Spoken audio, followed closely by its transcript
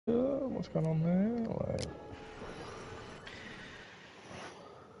what's going on there. Like,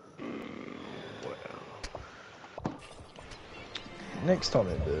 next time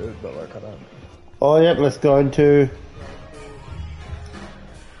I do it, but like I don't. Oh yep, let's go into.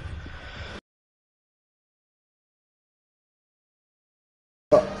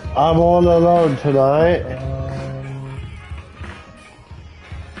 I'm all alone tonight.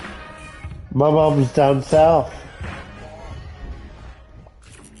 My mum's down south.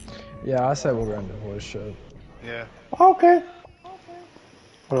 Yeah, I say we'll go into voice chat. Yeah. Okay.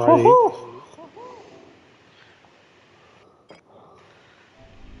 Alrighty.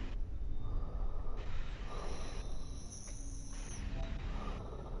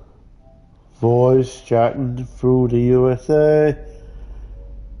 Voice chatting through the USA.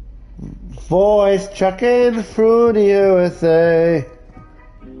 Voice trucking through the USA.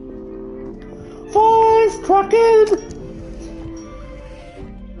 Voice trucking.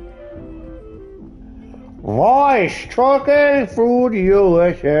 Voice trucking through the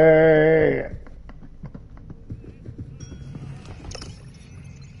USA.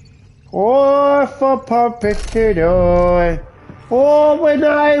 Oh, for potato. Oh, when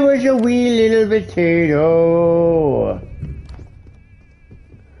I was a wee little potato.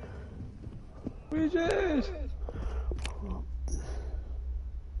 Widget!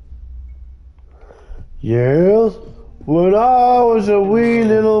 Yes, when I was a wee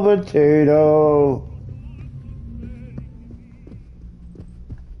little potato.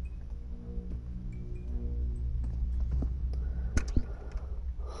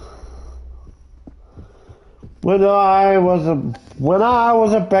 When I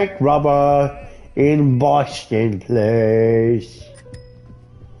was a bank robber in Boston Place,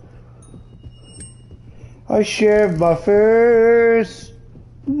 I shaved my face.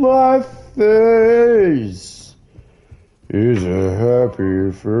 My face is a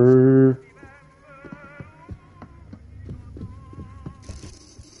happy face.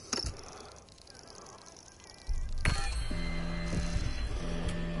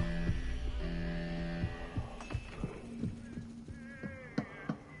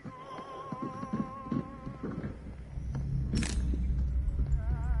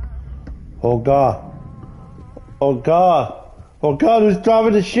 Oh God. Oh God. Oh God, who's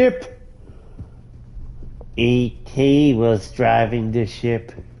driving the ship? E.T. was driving the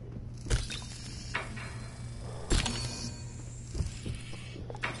ship.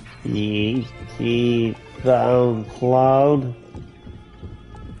 E.T. found cloud.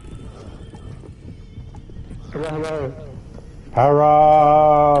 Hello.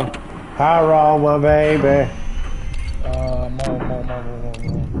 Hello. Hello, my baby. More.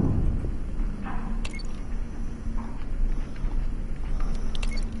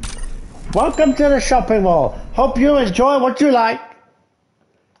 Welcome to the shopping mall. Hope you enjoy what you like.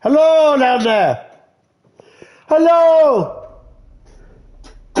 Hello down there. Hello.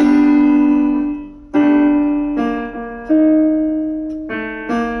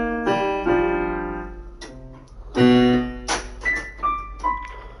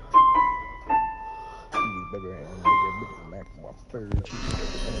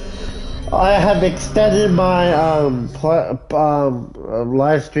 I have extended my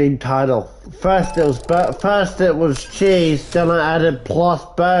live stream title. First it was cheese, then I added plus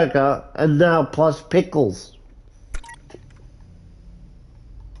burger, and now plus pickles.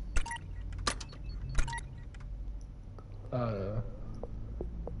 Why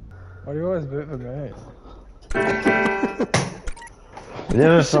do you always vote for me?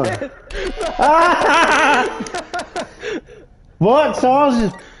 Never saw. What?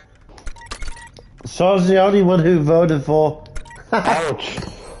 So I was the only one who voted for. Ouch.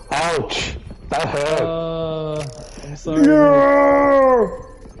 Ouch. That hurt. I'm sorry. No!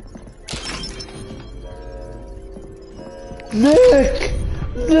 Nick!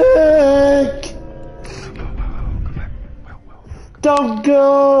 Nick! Don't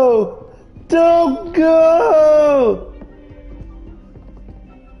go! Don't go!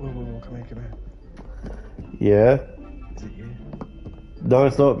 Whoa, come here. Yeah? Is it you? No,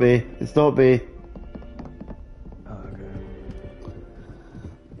 it's not me. It's not me.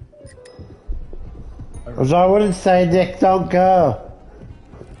 Because I wouldn't say, Nick, don't go.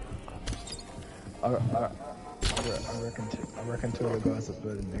 I reckon two of the guys that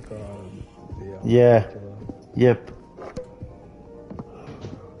voted Nick are yeah. particular. Yep.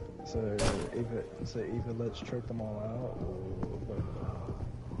 So either let's choke them all out or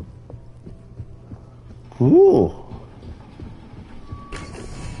vote. Ooh.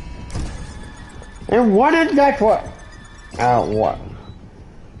 And what is that for? What?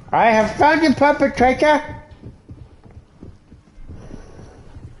 I have found the perpetrator.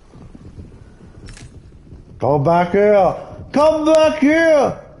 Come back here! Come back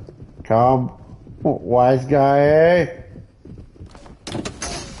here! Come, wise guy, eh?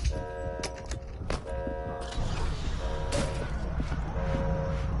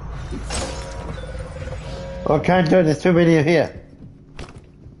 I can't do it, there's too many here.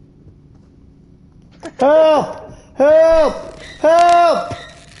 Help! Help! Help!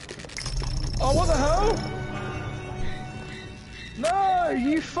 Oh, what the hell? No,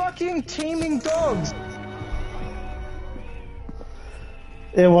 you fucking teeming dogs!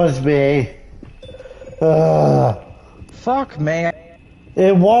 It was me. Fuck, man.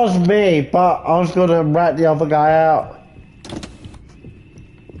 It was me, but I was gonna rat the other guy out.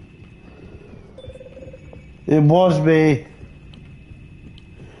 It was me.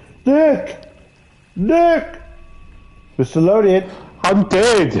 Nick! Nick! Mr. Loaded. I'm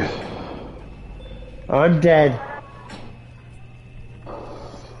dead. I'm dead.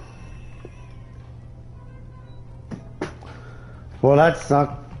 Well, that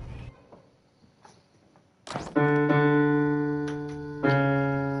sucked.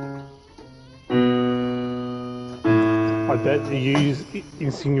 I bet you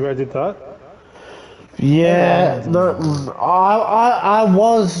insinuated that. Yeah, no, I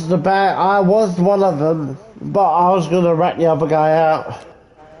was I was one of them, but I was gonna rat the other guy out.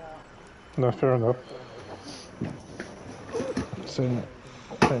 No, fair enough. So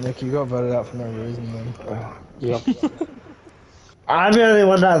Nick, you got voted out for no reason then. Yep. I'm the only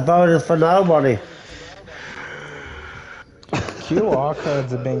one that voted for nobody. QR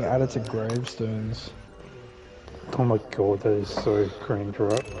codes are being added to gravestones. Oh my god, that is so cringe,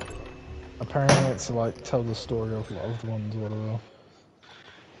 right? Apparently it's to like tell the story of loved ones or whatever.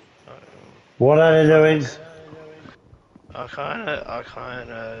 What are they doing? I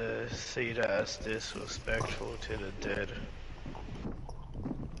kinda see that as disrespectful to the dead.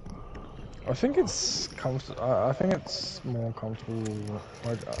 I think it's I think it's more comfortable,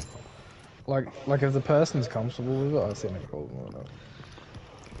 like if the person's comfortable with it, I see no problem with it.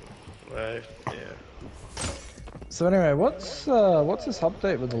 Right? Yeah. So anyway, what's this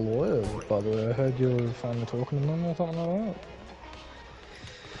update with the lawyers? By the way, I heard you were finally talking to them or something like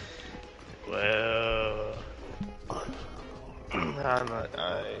Well,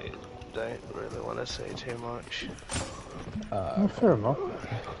 I don't really want to say too much. Fair enough.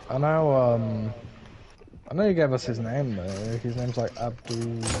 that. I know you gave us his name though. His name's like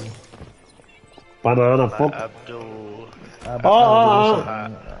Abdul. Banana Like fuck. Abdul.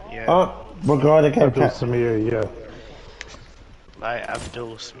 Yeah. Oh, we're going to get Abdul Samir, yeah. Like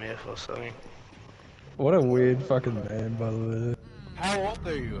Abdul Smith or something. What a weird fucking name, by the way. How old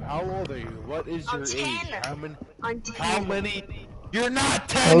are you? How old are you? What is your age? How many? I'm 10. How many? You're not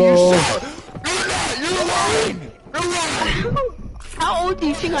 10. Hello. You're not. You're lying. You're lying. How old do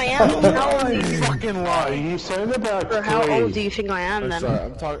you think I am? How old do you You fucking lie. You said about Or how three. old do you think I am I'm then? sorry.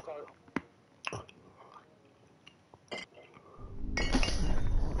 I'm talking.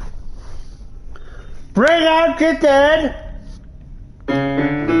 Bring out your dead!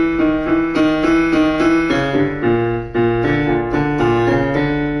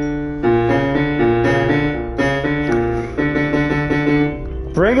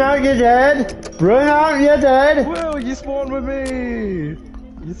 Bring out your dead! Bring out your dead! Will, you spawned with me!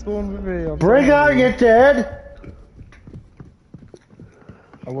 You spawned with me. Bring out your dead!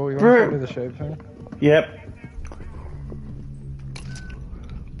 Oh, well, you want to show me the shape thing? Yep.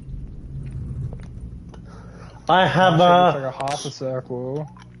 I have It's like a half a circle.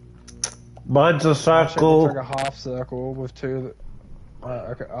 mine's a It's like circle. a half circle with two.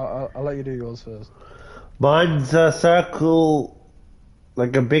 Okay, I'll let you do yours first. Mine's a circle,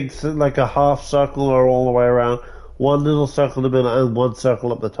 like a big, like a half circle or all the way around. One little circle in the middle and one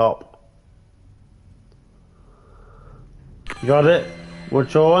circle up the top. You got it?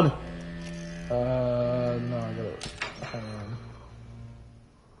 Which one? No, I got it. Hang on.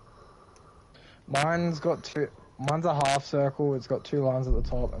 Mine's got two. Mine's a half circle. It's got two lines at the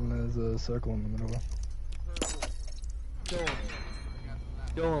top, and there's a circle in the middle.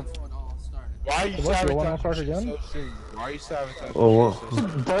 Dylan, why are you What's your one sabotaging I'll start again? so soon? Why are you sabotaging Oh, what? so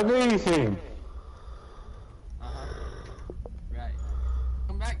soon? Don't do anything. Right.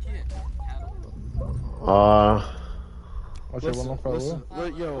 Come back here. What's your one look like? Listen,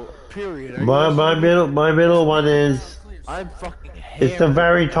 yo, period. Are you my listening? middle one is. I'm fucking It's the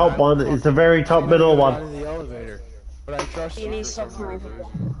very top one. It's the very top middle one. In the elevator, but I trust You you. need to for stop some moving.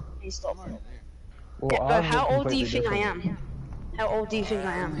 reason. You need to stop moving. Well, Yeah, but I'm how old do you completely think I different. am? How old do you think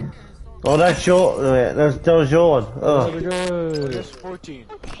I am? Oh, that's your. That was your one. Oh. Pretty good. Just 14.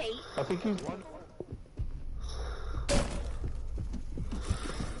 Okay. I think you.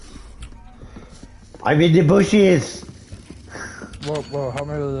 I'm in the bushes. Whoa, how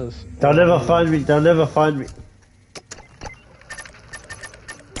many of this? Don't ever find me. Don't ever find me.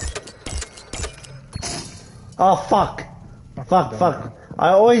 Oh fuck! Fuck! I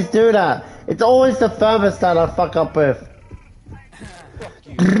always do that. It's always the thermostat I fuck up with.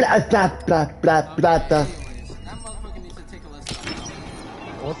 Blah, blah, blah, blah. Anyways, that motherfucker needs to take a lesson.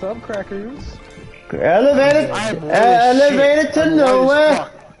 What's up, crackers? Elevated to nowhere.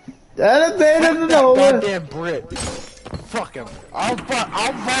 Elevated to nowhere. Goddamn Brit. Fuck him. I'll vote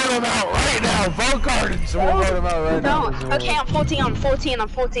him out right now. Vote Garden, so we'll vote him out right now. No, okay, I'm 14.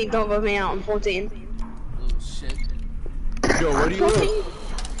 Don't vote me out. I'm 14. Oh shit. Yo, where do you live?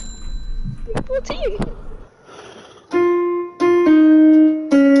 14.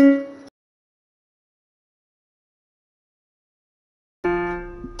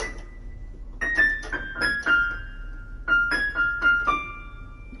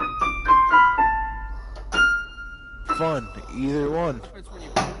 Fun, either one. It's when you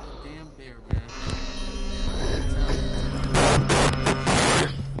put the damn bear, man.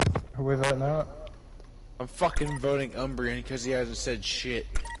 Who we voting out? I'm fucking voting Umbrian because he hasn't said shit.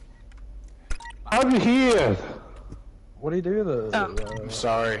 I'm here. What do you do though? I'm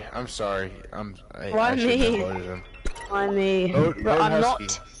sorry. I Why shouldn't me? have voted him. Why me? Vote I'm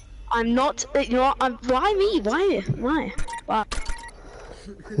Husky. not, you know what, why me? Why? Why? Why?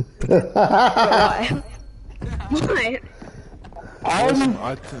 I'm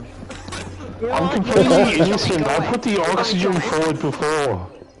completely innocent. I put the oxygen forward before.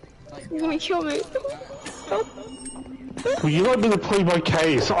 You're gonna kill me. Will you let me plead my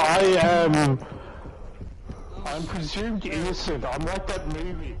case? I'm presumed innocent. I'm like that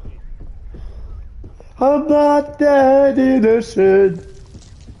movie. I'm not that innocent.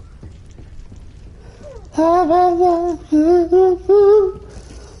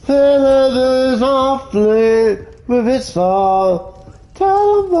 Feathers softly with its fall.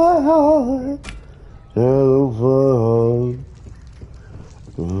 Tell my heart. Tell my heart.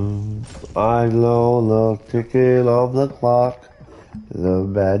 I know the ticking of the clock. The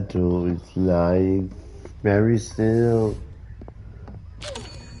mantle is lying very still.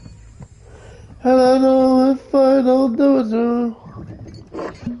 And I know if I don't do it soon.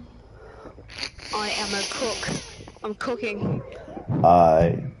 I am a cook. I'm cooking.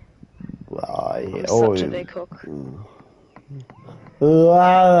 I'm such a big cook.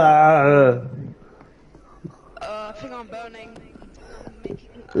 I think I'm burning.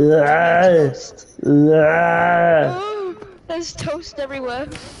 Toast. Oh, there's toast everywhere.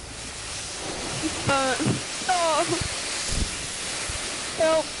 Oh.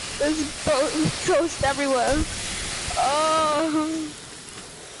 Help. There's toast everywhere. Oh.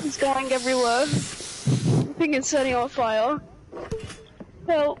 It's going everywhere. I think it's setting on fire.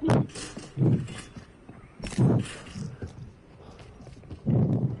 Help.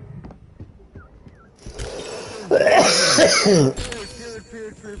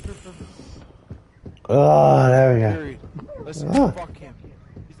 Oh, there we go. Period. Listen, fuck him.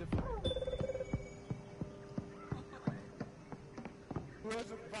 He's a who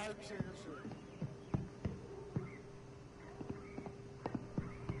has a fire extinguisher?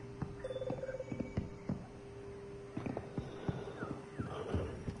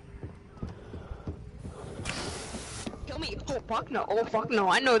 Kill me. Oh fuck no.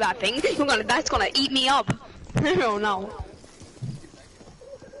 I know that thing. That's gonna eat me up. Oh no.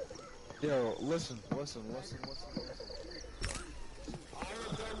 Yo, listen. I was done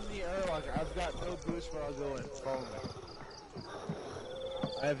in the airlock. I've got no boost, but I'll go in. Follow me.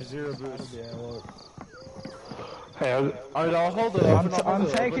 I have 0 boost. Yeah, well, Hey, Alright, I'll hold it open. I'm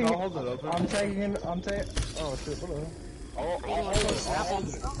taking. I'll hold it open. I'm taking it. Oh shit! What the hell? I'll hold it.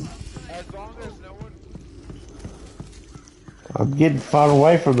 As long as no one. I'm getting far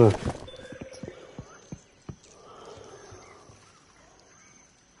away from the.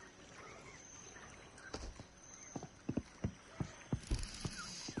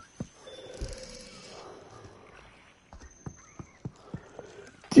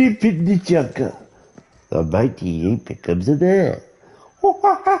 Deep in the jungle, the mighty ape comes in there.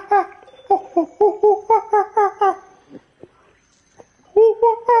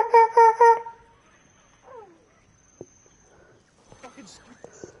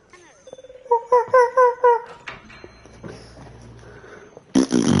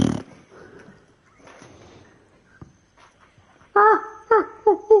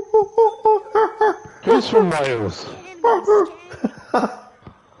 who's from Wales?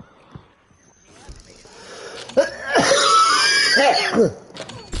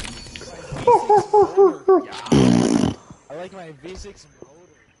 I like my V6 motor.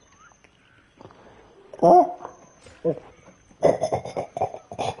 Oh.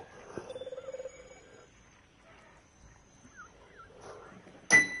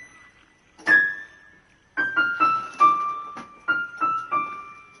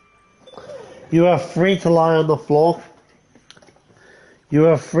 You are free to lie on the floor. You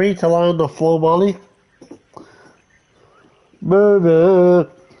are free to lie on the floor, Molly. Murder.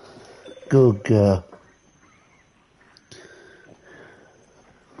 Good girl.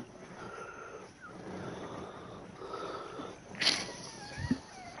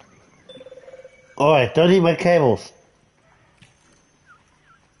 Alright, don't eat my cables.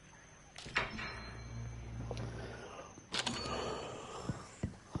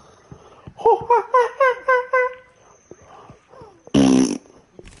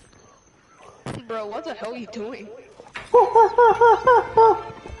 Bro, what the hell are you doing?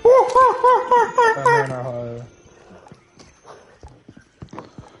 No.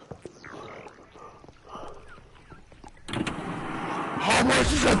 How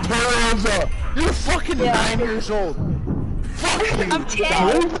much is a Peranza? You're fucking 9 years old. Fuck you. I'm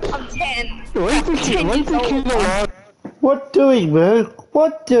 10. I'm 10. I'm 10 years old. What doing, man?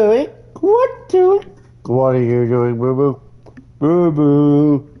 What doing? What doing? What are you doing, boo boo? Boo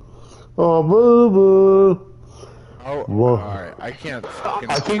boo. Oh, boo boo. Oh, Whoa. alright. I can't fucking.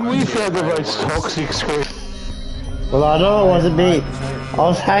 I think we said the most toxic screen. Well, I know it wasn't me. I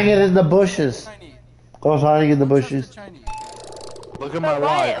was hanging in the bushes. Chinese. I was hiding in the Don't trust bushes. the Chinese. Look at my Bro,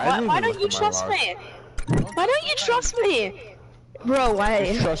 live. why don't you trust me? Why don't you trust me? Bro,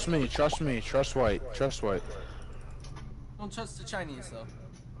 why? Trust me. Trust me. Trust white. Trust white. Don't trust the Chinese though.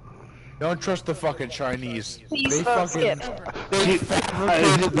 Don't trust the fucking Chinese. Please, They fucking. skip. They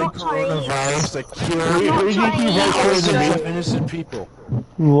fabricated the Not Chinese. coronavirus to Not cure Chinese. thousands of innocent people.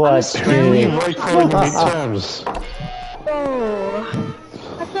 What? Screaming dude? right calling the midterms. Oh,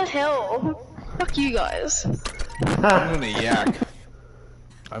 what the hell? Fuck you guys. I'm gonna yak.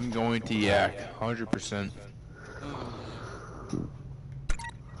 I'm going to yak. 100%.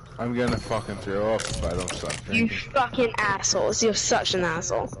 I'm gonna fucking throw up if I don't stop You drinking. fucking assholes. You're such an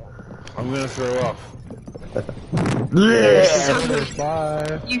asshole. I'm gonna throw up.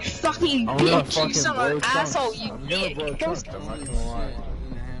 Bye. You fucking I'm gonna bitch. fucking You son blow of an chunks. asshole. You I'm gonna blow dick. chunks. I'm not gonna lie. In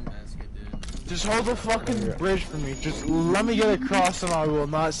the handbasket, dude. Just hold the fucking bridge for me. Just let me get across and I will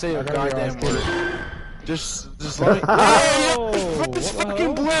not say a gotta be goddamn honest. word. Just let me. Oh, it's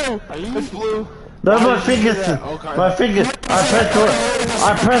fucking blue. It's blue. No, Why my did you do fingers. that? Okay. My fingers.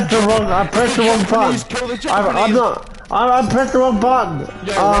 I pressed the wrong button. Kill the I'm Japanese. not. I pressed the wrong button. Yo, let me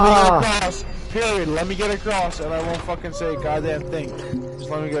get Ah. across. Period. Let me get across, and I won't fucking say a goddamn thing. Just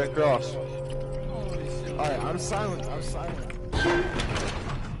let me get across. Alright, I'm silent. I'm silent.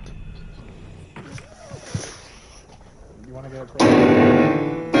 You wanna get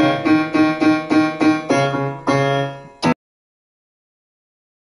across?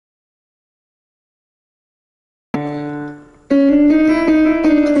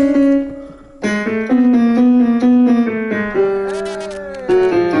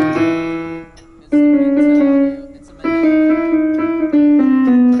 It's a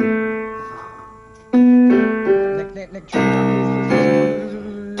Nick.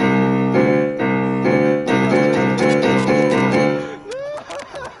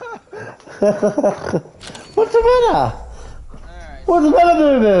 What's the matter? Alright. What's the matter,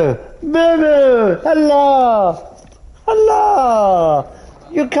 Boo Boo? Boo Boo! Hello! Hello!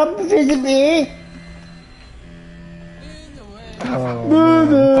 You come to visit me? Oh, Boo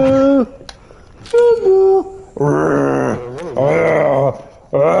Boo! Boo Boo!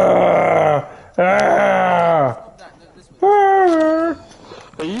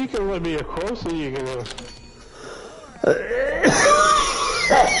 You can let me across or you can... Or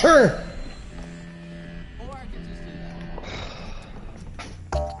I could just do that.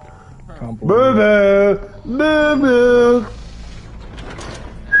 can't Boo believe it. Boo! Boo Boo!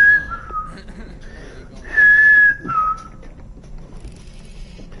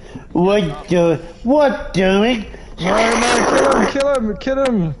 What doing? No, kill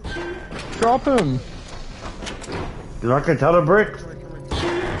him! Drop him! You like a ton of bricks?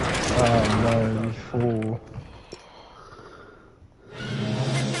 Oh no, you fool.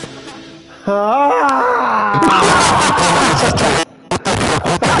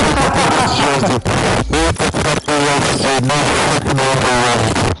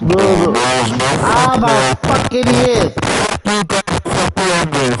 Ah, my fucking head!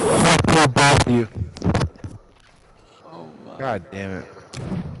 You. Oh my. God damn it.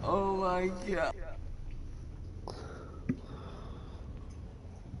 Oh my god.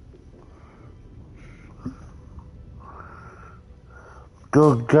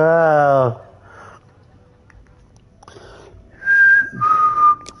 Good girl.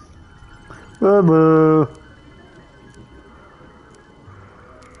 Boo boo.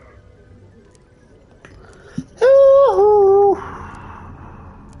 Ooh.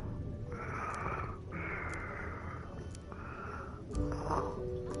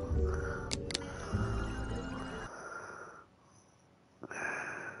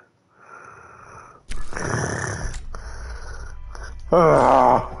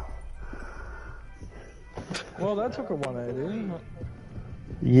 Ah. Well, that took a 180.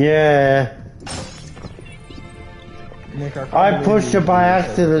 Yeah. Nick, I, can't I believe pushed you you by did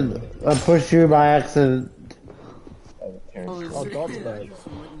accident. I pushed you by accident. Holy Oh, shit, Dot's I dead. just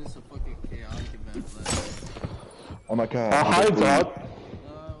witnessed a fucking chaotic event. Like, Oh my god. Hi, number three. Dot.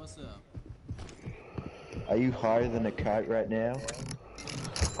 what's up? Are you higher than a kite right now?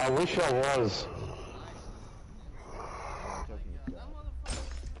 I wish I was.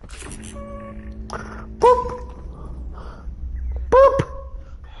 Boop. Boop.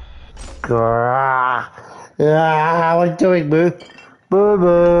 Ah. Ah, what are you doing, boo? Boo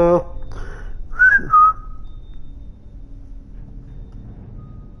boo.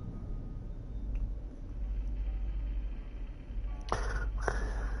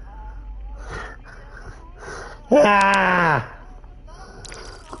 Ah.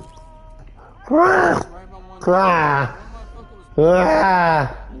 Ah. Ah.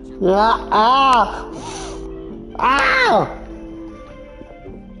 Ah. Ah. Ah.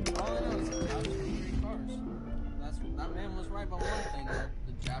 All I know is the Japs were 3 cars. That man was right about one thing, though.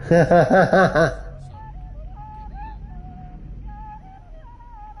 The Japs were 3 cars. So,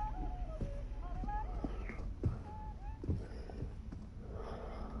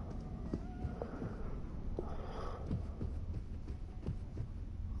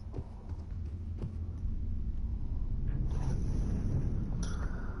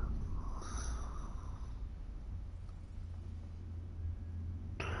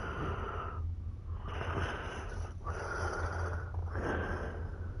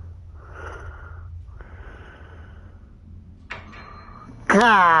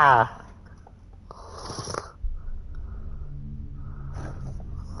 Ah.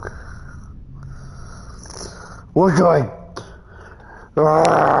 We're going.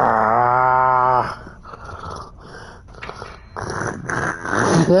 Ah.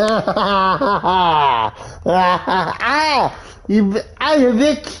 Ah. You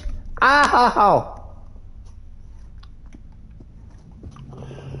bitch. Ow.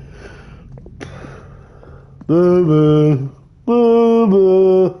 Boo boo. Boo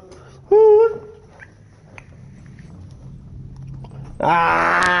boo. Boo.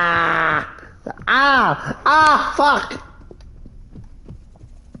 Ah! Ah! Ah! Fuck!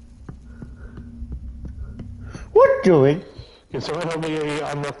 What doing? Can someone help me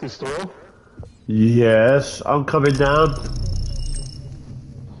unlock this door? Yes, I'm coming down.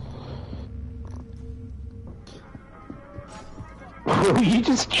 You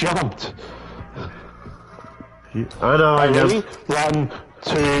just jumped. I know, I Ready? know. 1,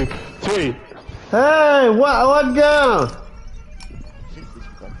 2, 3. Hey, what down?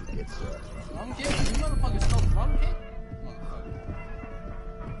 Rum kick? You motherfuckers stole rum kick? Motherfucker.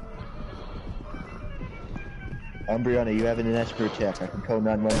 Umbriana, you having an Esper attack. I can call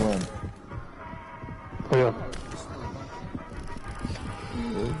 911. Oh, yeah.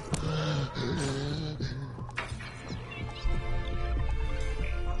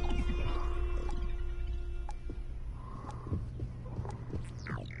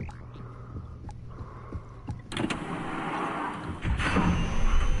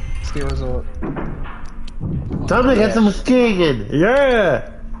 Ski resort. Time to get some skiing in.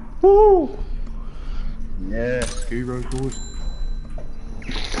 Yeah! Woo! Yeah, ski resort.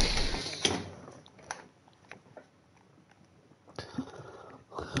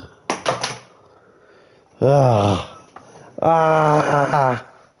 Ah. Ah.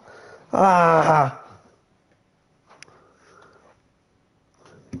 Ah.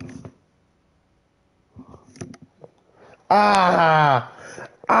 Ah.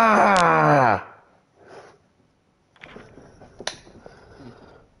 Ah.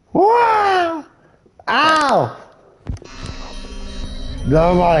 Wow. Ow.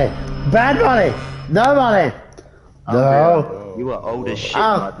 No money. Bad money. No money. No. You are old as shit,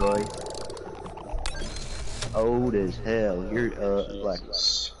 Ow. my boy. Old as hell. You're, like,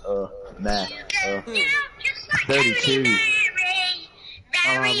 Mac, 32.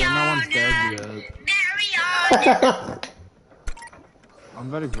 But no one's dead yet. I'm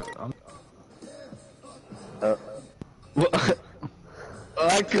very good.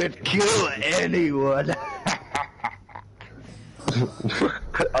 I could kill anyone.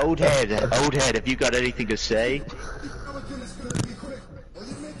 Old head, have you got anything to say?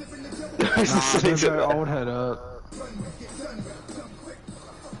 Nah, don't go old head up.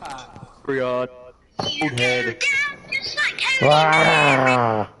 Brian. Old head.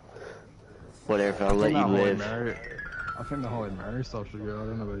 Ah! Whatever, I'll I let think you that Holy live. Mary. I think the Holy Mary stuff should go. I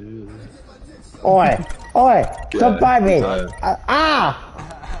don't know about you. Oi! Oi! Don't bite me! no. Ah!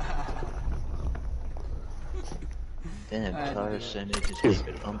 Damn, Tyson, it just Yes. keep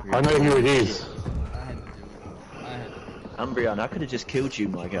it Umbreon. I know who it is. I had to do it. I had to. Umbreon, I could have just killed you,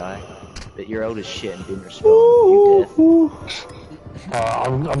 my guy. But you're old as shit and didn't respond. You deaf.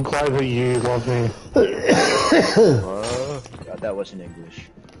 I'm glad that you love me. God, that wasn't English.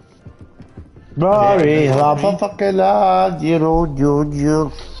 Rory, love a fucking lad, you know,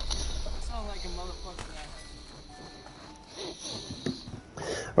 you. Sound like a motherfucker.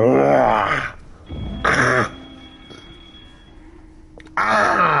 Ah!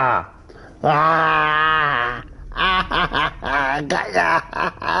 Ah! Ah! Ah! Gotcha!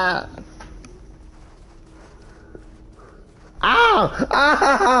 Ow!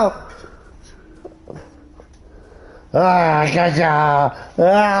 Ow! Ah! Gotcha!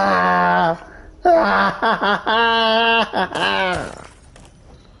 Ah! Ah!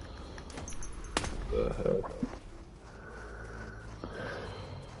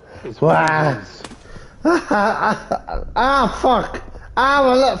 It's Wow. what it is. Ah, fuck! Ah,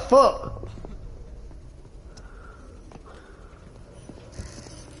 my left foot!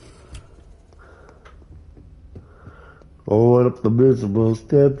 Going up the miserable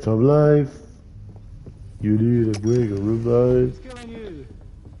steps of life. You need a break of revive. Killing you.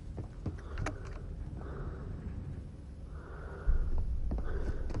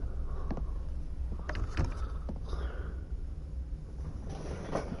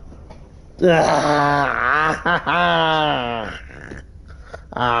 Ah! Ah!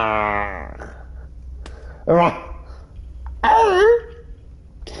 Ah!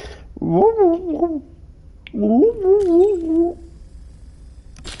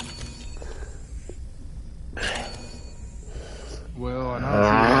 Well, I know.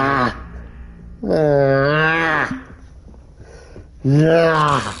 Ah!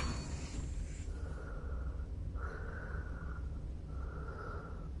 Yeah!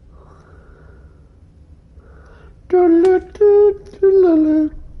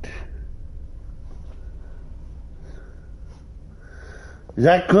 Is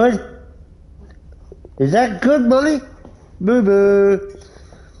that good? Is that good, Molly? Boo boo.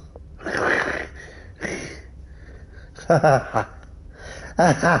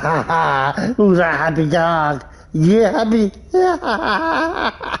 Who's a happy dog? Yeah, happy.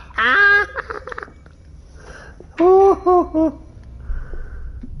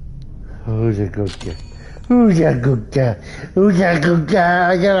 Who's a good guy? Who's a good guy? Who's a good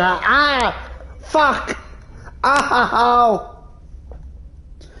guy? Ah! Fuck! Ow!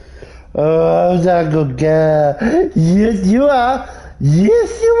 Oh, who's a good guy? Yes, you are.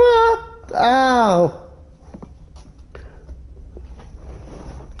 Yes, you are. Ow!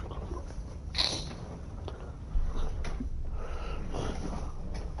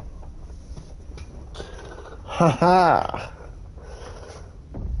 Ha ha!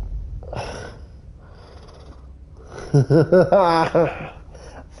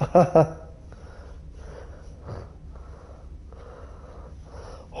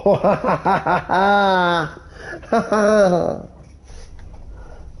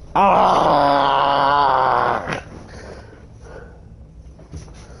 Ah!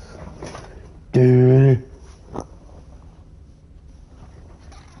 Dude.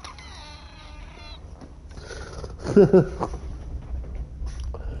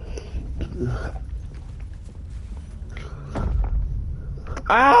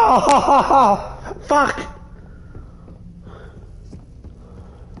 Ow! Fuck!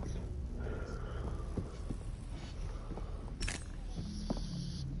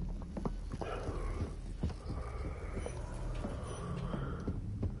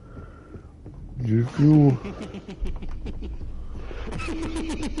 You feel...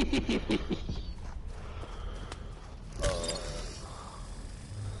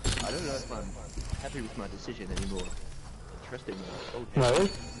 I don't know if I'm happy with my decision anymore. Trusting me. Oh, No?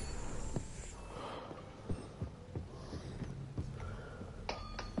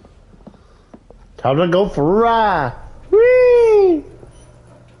 Time to go for a ride! Whee!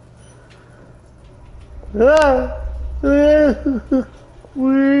 Ah!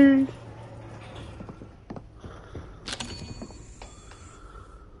 Whee!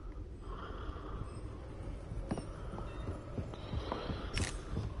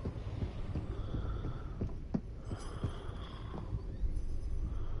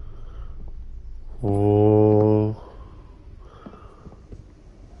 Oh.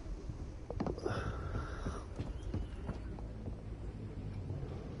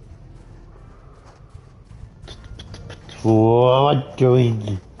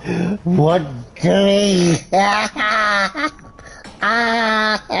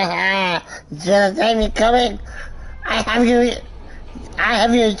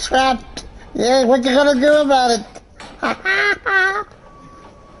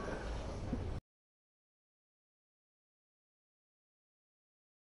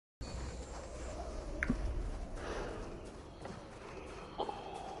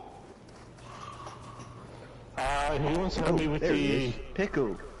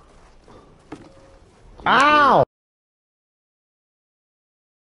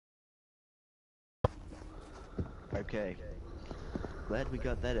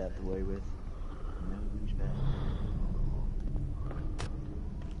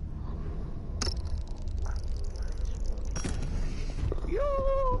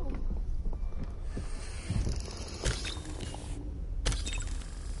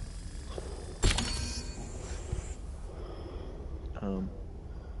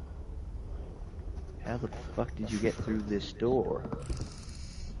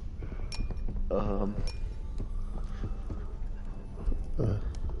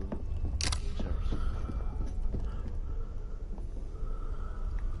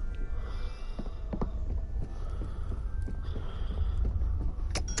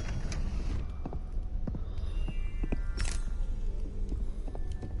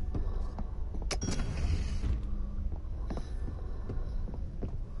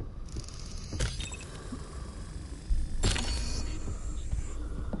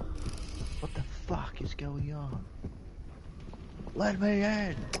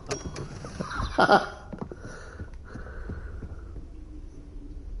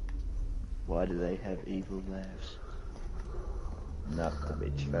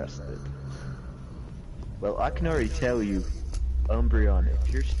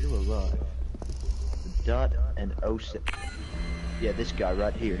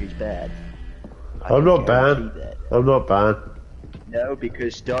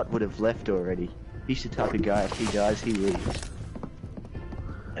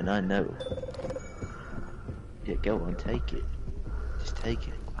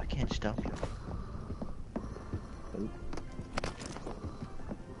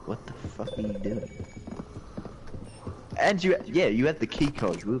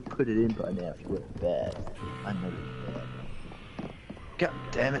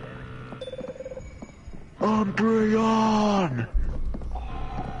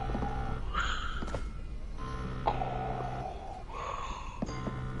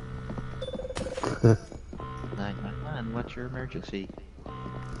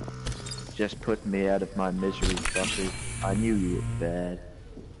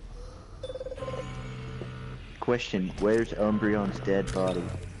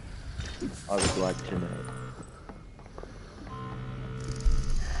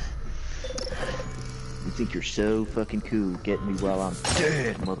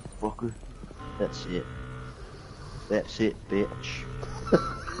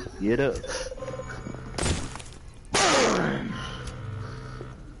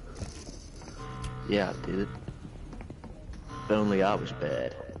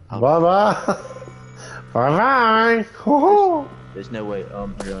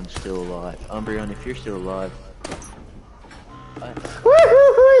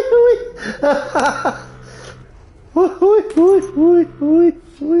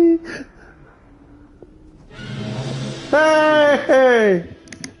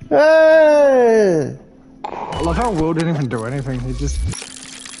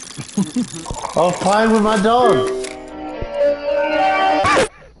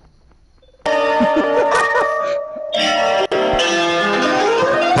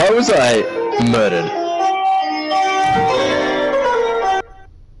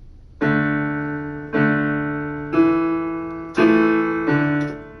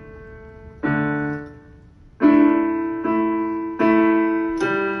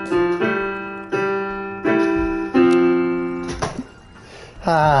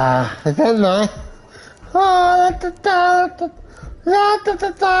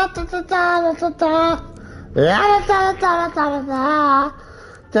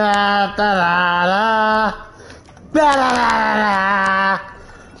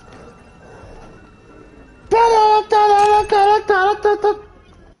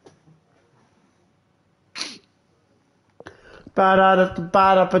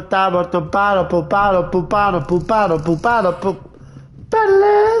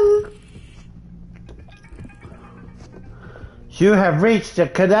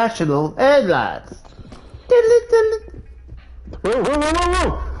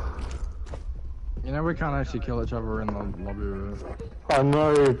 we can't actually kill each other in the lobby room. I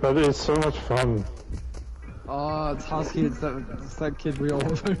know, but it's so much fun. Oh, it's Husky, it's that kid we all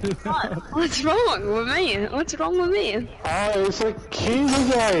voted out. What's wrong with me? What's wrong with me? Oh, it's a kid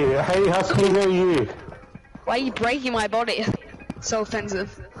guy. Hey, Husky, how are you? Why are you breaking my body? So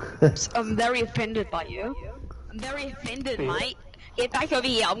offensive. I'm very offended by you. I'm very offended, mate. Get back over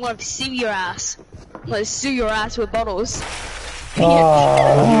here, I'm gonna sue your ass. I'm gonna sue your ass with bottles.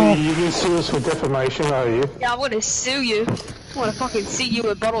 Oh, you can sue us for defamation, are you? Yeah, I'm gonna sue you. I'm gonna fucking sue you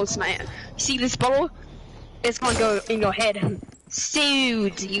with bottles, mate. You see this bottle? It's gonna go in your head.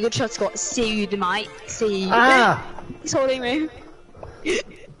 Sued. You just got sued, mate. Sued. Ah! He's holding me. He's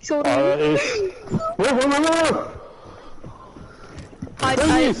holding me. Whoa.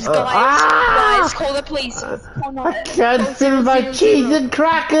 Guys, call the police. I can't feel my cheese and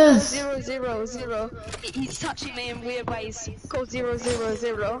crackers! 000. He's touching me in weird ways. Call 000.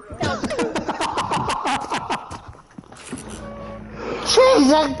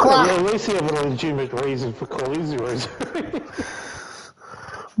 Cheese and crackers! At least you have a legitimate reason for calling 0.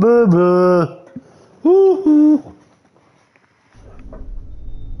 Boo-boo. Woo-hoo.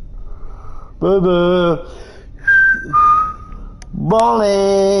 Boo-boo.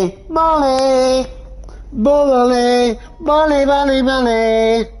 Molly, Molly, Molly, Molly, Molly,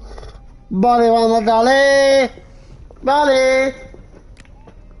 Molly, Molly, Molly, Molly, Molly.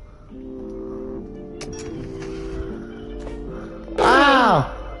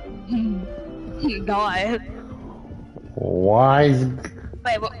 Ah! He died. Wise.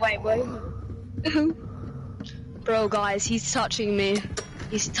 Wait. Bro, guys, he's touching me.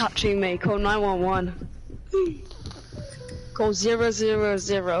 He's touching me. Call 911. Call 000.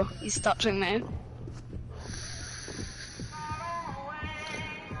 He's touching me.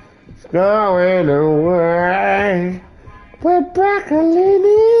 Going away with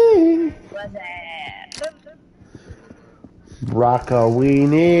broccolini. What's that?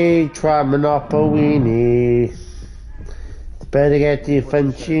 Broccolini, try Monopolini. Better get the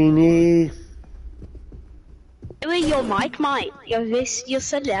Fancini. Wait, your mic, mate. You're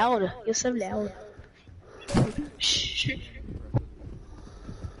so loud. You're so loud. Shh.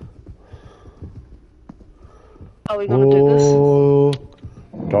 Are we gonna do this?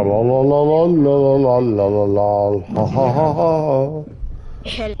 La la la la la la la la la la. Ha ha ha ha.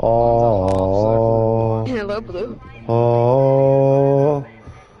 Hello. Hello, Blue.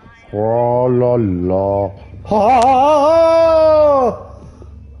 La la la. Ha.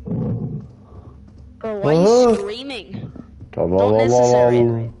 Bro, why are you screaming? Not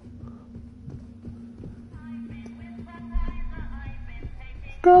necessary.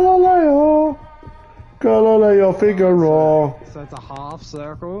 Galileo Figaro. So it's a half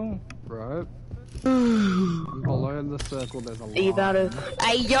circle, right? Below the circle there's a line. You about to...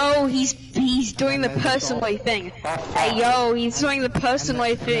 Hey yo, he's doing the personal thing. Hey yo, he's doing the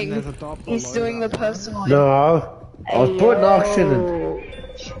personal thing. He's doing the personal. No, I was putting oxygen.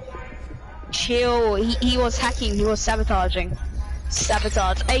 Chill. He was hacking. He was sabotaging.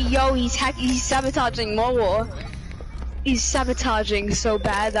 Sabotage. Hey yo, he's sabotaging more. He's sabotaging so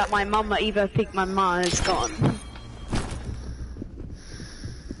bad that my mum might even think my mind is gone.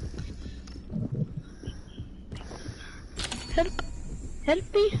 Help!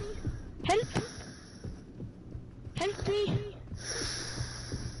 Help me! Help! Help me!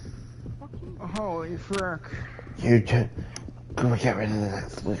 Holy frick. You just go get rid of the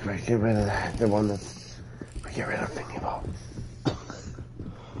next one. Get rid of that. The one that's. Get rid of thingy bob.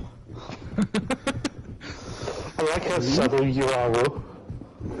 I like how subtle you are, Will.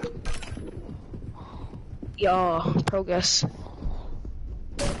 Yeah, progress.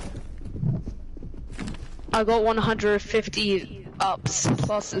 I got 150 ups,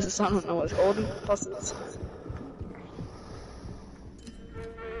 pluses, I don't know what's called, pluses.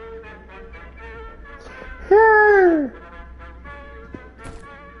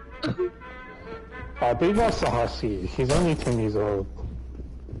 Be nice to Husky. He's only 10 years old.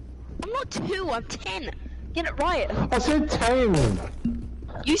 I'm not 2, I'm 10. Get it right. I said 10.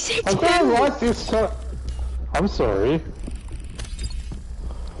 You said 2. I got it right this time. I'm sorry.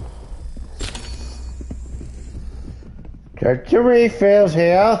 Get your refills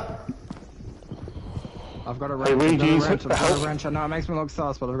here. I've got a Hey, wrench, Luigi's- I've got a wrench. I know it makes me look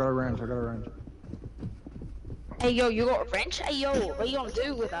sus, but I've got a wrench, Hey yo, you got a wrench? Hey yo, what are you gonna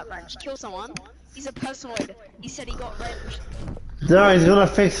do with that wrench? Kill someone? He's a personoid. He said he got wrench. No, he's gonna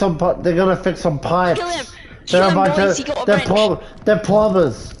fix some. They're gonna fix some pipes. Kill him! They're Kill him, about boys, to. he got a They're wrench. They're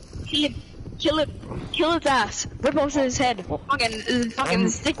plumbers. Kill him! Kill his ass! Rip off his head! Fucking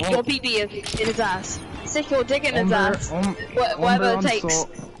stick your pee-pee in his ass! Stick your dick in his ass! Whatever it takes!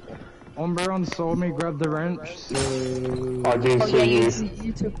 Umbreon saw me grab the wrench, so... I do Oh see yeah, you.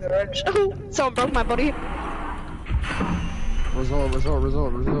 you took the wrench. Someone broke my body. Resort.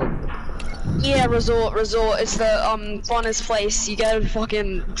 Yeah, resort. It's the funnest place. You gotta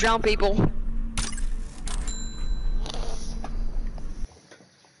fucking drown people.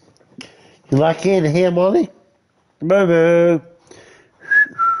 You like it here, Molly? Moo moo.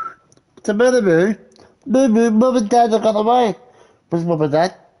 It's a moo moo. Moo moo. Mum and Dad have got away. Where's Mum and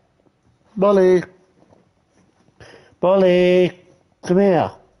Dad? Molly. Molly. Come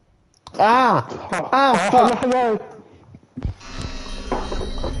here. Ah! Ah, fuck! Hello.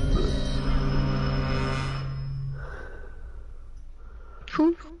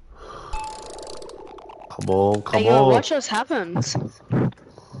 Whew. Come on, come Hey, yo, on. watch what happens.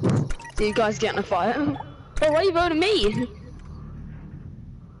 Do you guys get in a fight? Bro, why are you voting me?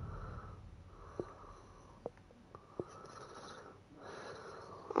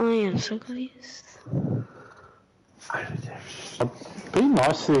 I am so confused. Be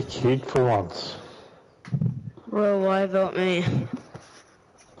nice to the kid for once. Bro, why vote me?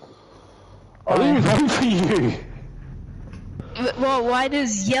 I didn't vote for you. Well, why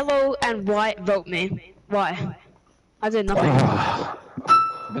does yellow and white vote me? Why? I did nothing. I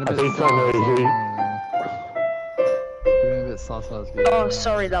think I know who. Been a bit sus as good. Oh,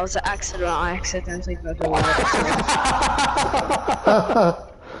 sorry, that was an accident. I accidentally voted white.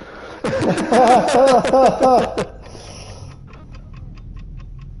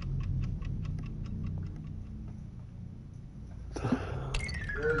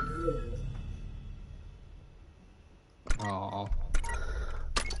 Aww.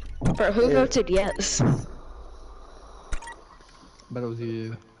 Bro, who voted yes? But it was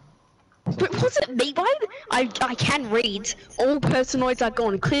you. But was it me? Why? I can read. All personoids are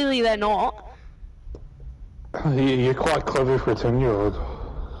gone. Clearly they're not. You're quite clever for a 10-year-old.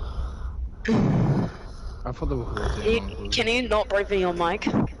 I thought they were 14. Can you not breathe me on mic?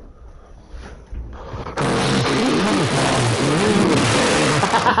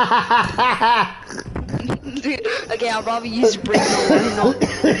 Okay, I'd rather use breathe on,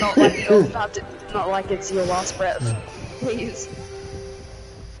 not like you're about to, not like it's your last breath. Please.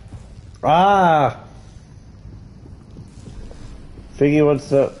 Ah! Figgy,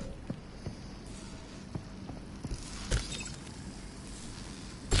 what's up?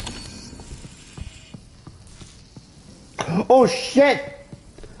 Oh shit!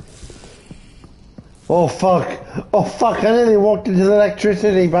 Oh fuck! Oh fuck! I nearly walked into the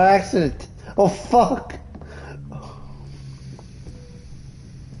electricity by accident. Oh fuck!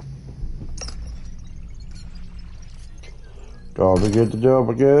 Job again, the job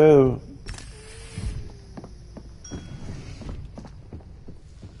again.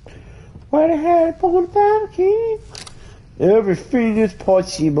 What a helpful family. Everything is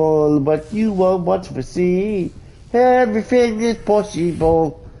possible, but you won't want to see. Everything is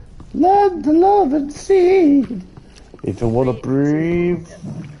possible. Learn to love and see. If you want to breathe.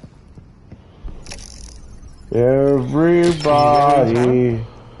 Everybody.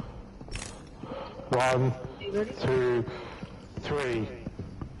 1, 2, 3.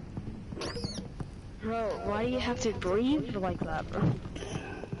 Bro, why do you have to breathe like that, bro?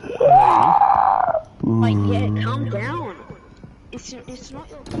 Like, yeah, calm down. It's not your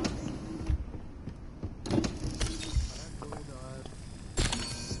fault.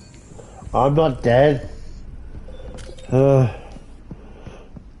 I'm not dead. Help!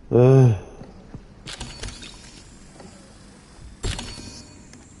 Help!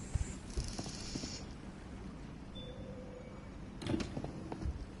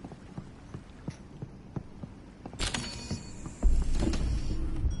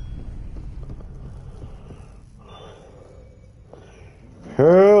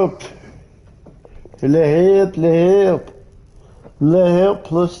 Help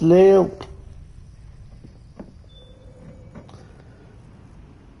plus help.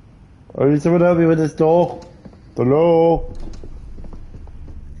 I need someone to help me with this door. Hello?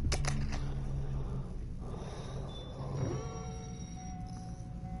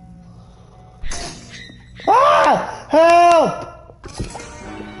 Ah! Help!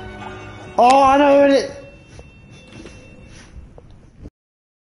 Oh, I know it.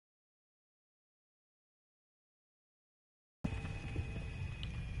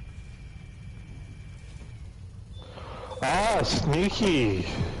 Ah, sneaky.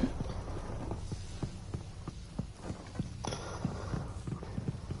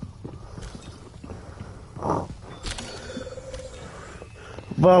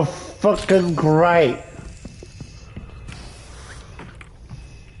 Well, fucking great.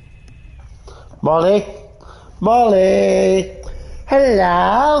 Molly? Molly?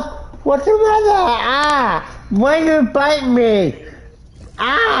 Hello? What's the matter? Ah! Why you bite me?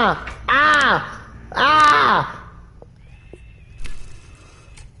 Ah! Ah! Ah!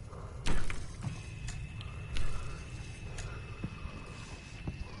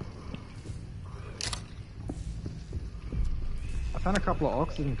 I found a couple of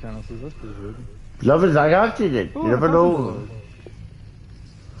oxygen canisters, that's pretty good. Love is like oxygen. Oh, You never I found know. some of those.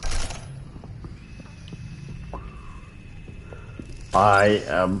 I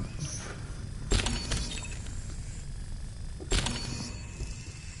am.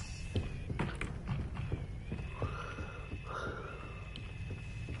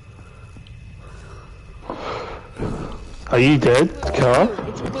 Are you dead, Car?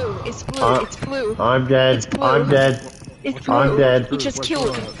 It's blue. It's blue. It's blue. I'm dead. It's blue. I'm dead. It's blue. I'm dead. He just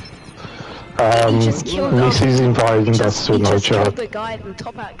killed. Mrs. invited and that's still He no just killed job. the guy, the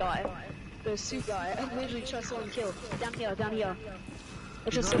top hat guy, the suit guy. I literally just saw him kill. Down here, down here. I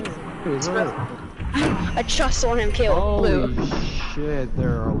just saw him. I just saw him kill. Holy Blue. shit,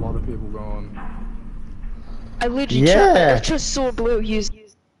 there are a lot of people gone. I literally Yeah. just saw Blue use.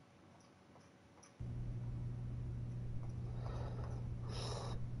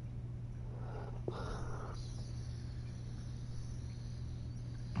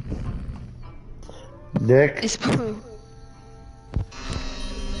 Nick. It's Blue.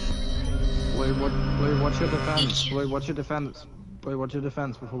 Blue, what's your defense? Blue, what's your defense? Blue, what's your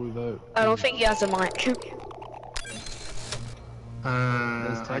defense before we vote? I don't think he has a mic. There's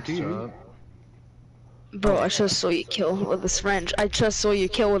I texture. do. Bro, I just saw you kill with a syringe. I just saw you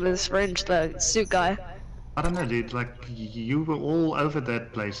kill with a syringe, the suit guy. I don't know, dude. Like you were all over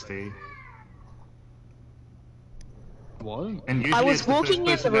that place there. What? And usually I was it's the first walking in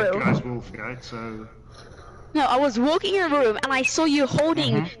the person that room. cries wolf, right? So No, I was walking in a room and I saw you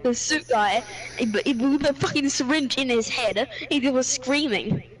holding the suit guy with a fucking syringe in his head. He was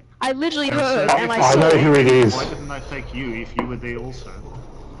screaming. I literally heard and I I saw. know who it is. why didn't I take you if you were there also?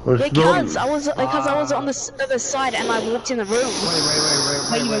 Because I was on the other side and I walked in the room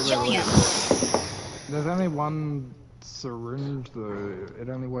where you were killing him. There's only one syringe though. It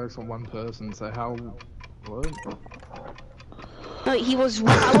only works on one person, so how... What? No, he was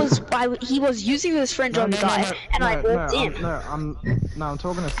using the syringe on the guy and I walked in. I'm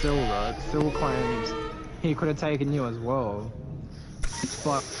talking to Sil, right? Sil claims he could have taken you as well.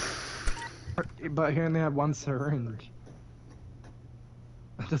 But he only had one syringe.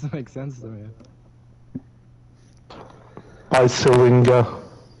 That doesn't make sense to me. I cylinder.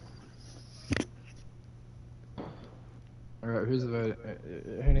 Alright, who's the vote?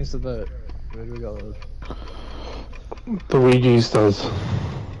 Who needs to vote? Where do we go? The Ouija's does.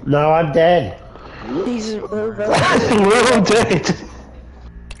 No, I'm dead. These are We're all dead.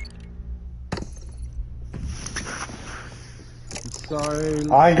 Sorry.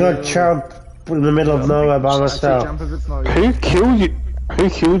 I got choked in the middle of nowhere by myself. Jump if it's not you. Who killed you? Who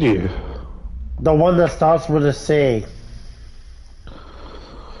killed you? The one that starts with a C.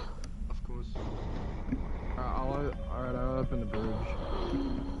 Of course. Alright, I'll open the bridge.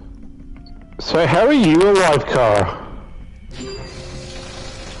 So how are you alive, Car?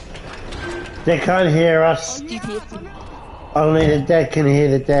 They can't hear us. Only the dead can hear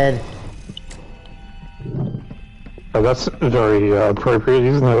the dead. Oh, that's very appropriate,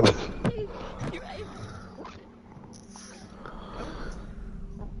 isn't it?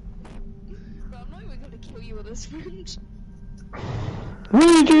 I'm not even gonna kill you with a syringe.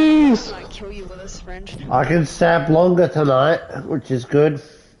 Ouija's! I kill you with a syringe. I can stab longer tonight, which is good.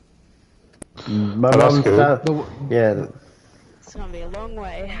 My that's mum good. yeah. It's gonna be a long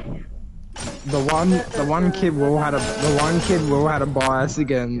way. The one kid Will had a bias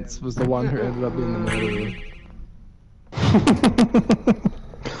against was the one who ended up being the murderer.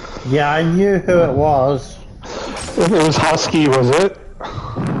 Yeah, I knew who it was. It was Husky, was it?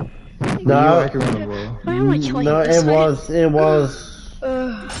 No, Why am I killing no, you this way? it was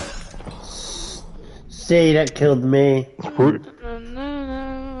C that killed me.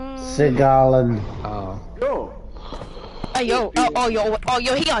 Sigalan. Oh. Hey yo, you're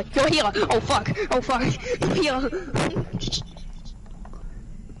here, oh fuck, you're here.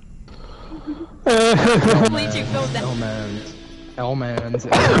 Please, you filled that. Elman's.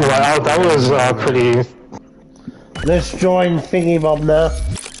 Wow, that was pretty... Let's join Thingy Bob now.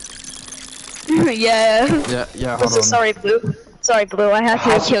 Yeah. Yeah, I'm hold so on. sorry, Blue. Sorry, Blue, I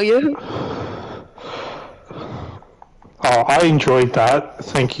had to kill you. Oh, I enjoyed that.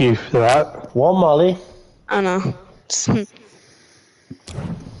 Thank you for that. What, Molly? I know.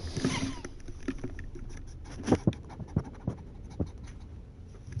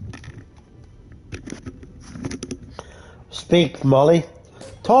 Speak, Molly.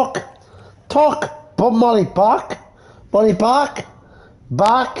 Talk. Talk, but Molly bark. Molly bark.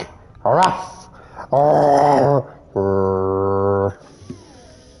 Bark. Ruff.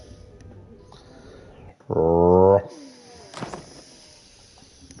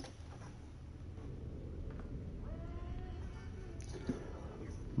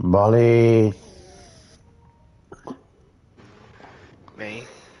 Molly. Me?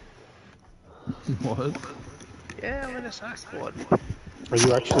 What? Yeah, I'm in a sack squad. Are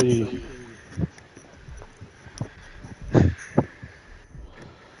you actually...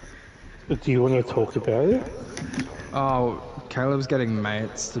 Do you want to talk about it? Oh, Caleb's getting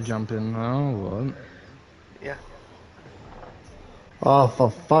mates to jump in now, what? Yeah. Oh, for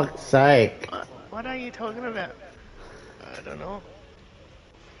fuck's sake. What are you talking about? I don't know.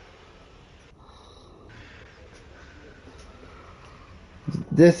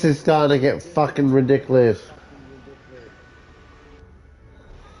 This is starting to get fucking ridiculous.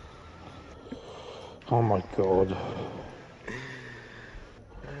 Oh my god.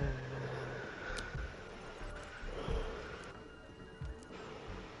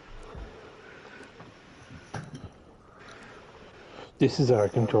 This is out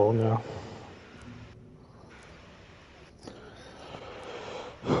of control now.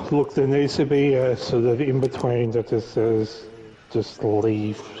 Look, there needs to be a sort of in between that just says, just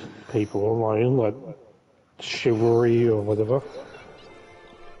leave people alone, like chivalry or whatever.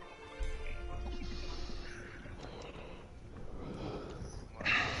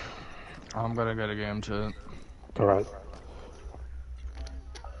 I'm gonna go to game chat. Alright.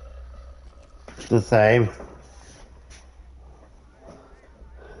 The same.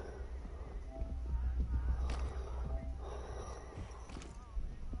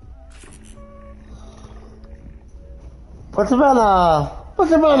 What's the matter?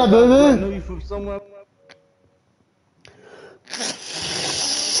 What's the matter, boo-boo? I know you from somewhere.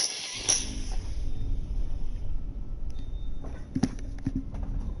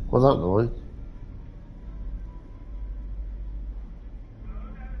 What's that noise?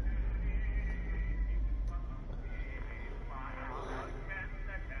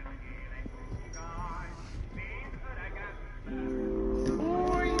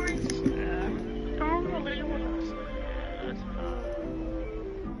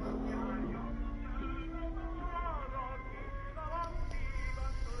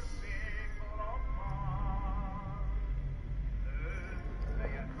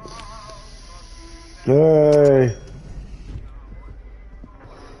 Hey.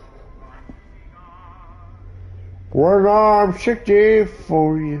 One arm 60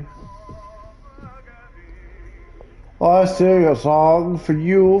 for you. I sing a song for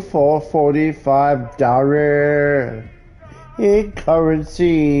you for $45 in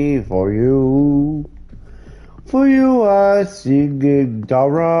currency for you. For you I sing in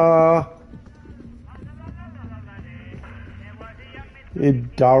Dara.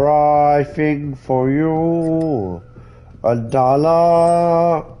 In Dara I sing for you. $1.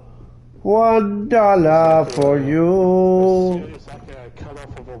 $1 for you. It's like a cut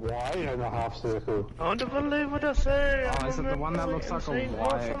off of a Y and a half circle. I don't believe what I say. Oh, is it the one that looks like a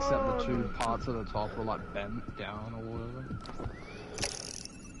Y except the two parts of the top are like bent down or whatever?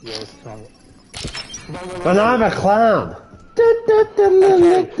 Yeah, it's kind of... And I'm a clown.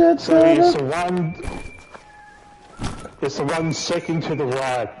 Okay, so it's the one second to the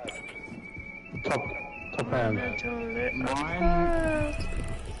right. Top hand.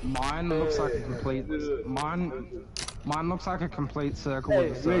 Mine looks like a complete. Mine looks like a complete circle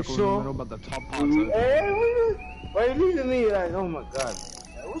with a circle in the middle, but the top part's open. Hey, why are you leaving me like, oh my god.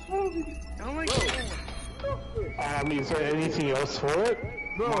 What's wrong with you? Oh my god. Is there anything else for it?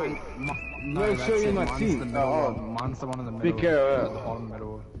 Bro, No, let me that's show you it. my Mine's teeth. the middle one. Mine's the one in the middle. Be careful. The bottom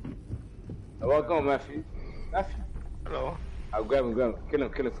middle. Welcome, Matthew. Matthew. Hello. I'll grab him. Kill him.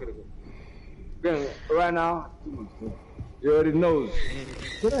 Grab him right now. You already knows.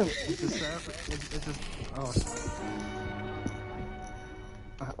 Get him.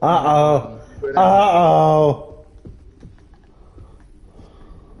 Uh-oh. Uh-oh.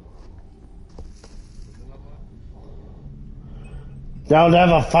 They'll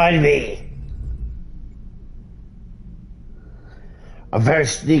never find me. I'm very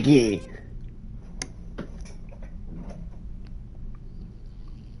sneaky.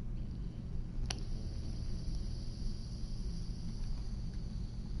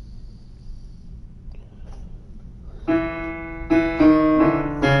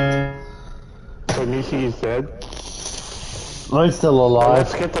 So Nishi is dead. I'm still alive.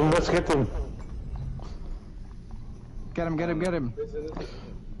 Let's get them. Get him.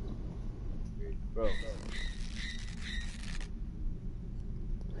 Bro.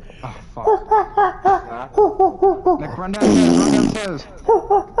 Oh, fuck. Nick, run downstairs,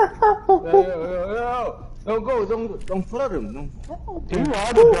 Yo. Don't go, don't flood him. Don't flood him. You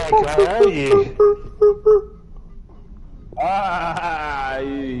are the bad guy, aren't you? Ah,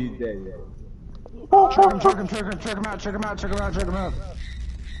 he's dead. Check him out.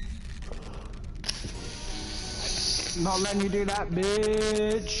 Not letting you do that,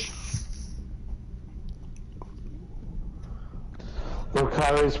 bitch. Look,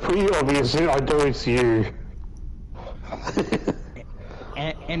 it's pretty obvious that I know it's you.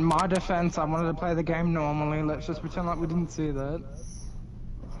 In my defense, I wanted to play the game normally. Let's just pretend like we didn't see that.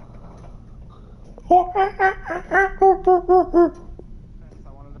 I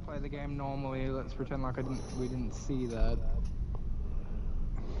wanted to play the game normally. Let's pretend like we didn't see that.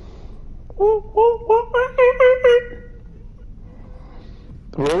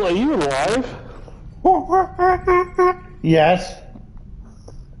 Well, are you alive? Yes.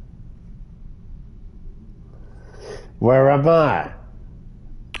 Where am I?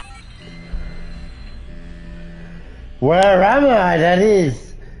 Where am I? That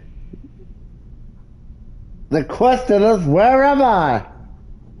is. The question is, where am I?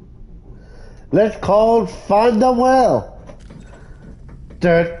 Let's call find the well.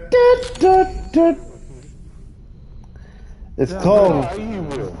 It's called.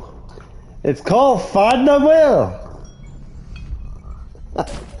 It's called find the will.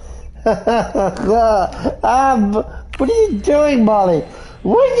 What are you doing, Molly?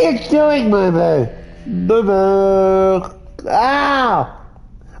 What are you doing, Moo Moo? Moo Moo. Ow!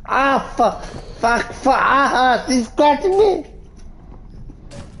 Ah, fuck, ah, she's scratching me.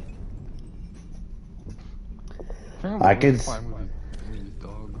 I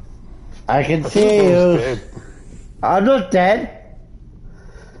can see you. I'm not dead.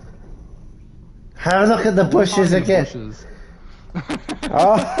 Have a look at the bushes again.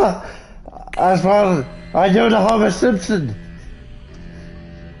 Oh, as well, I know the Homer Simpson.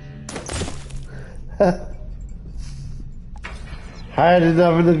 Hiding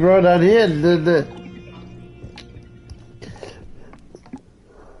up in the ground out here.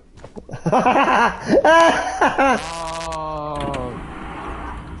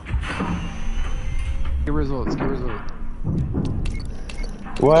 Get results.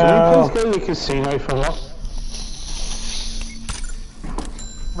 Well, can we please go to the casino for that?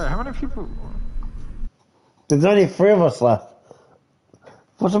 Wait, how many people? there's only 3 of us left.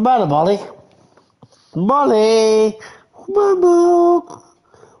 What's the matter, Molly? Molly! Mama!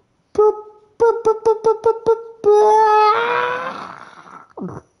 Boop, boop, boop, boop, boop, boop, boop.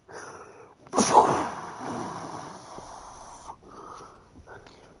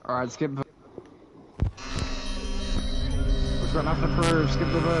 Alright, skip vote. We've got nothing to prove.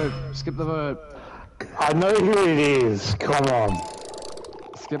 Skip the vote. I know who it is. Come on.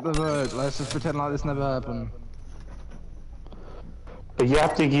 Skip the vote. Let's just pretend like this never happened. But you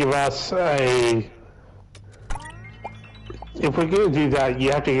have to give us a... If we're going to do that,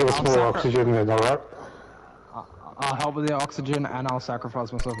 you have to give us more oxygen then, alright? I'll help with the oxygen and I'll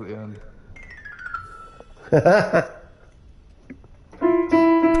sacrifice myself at the end.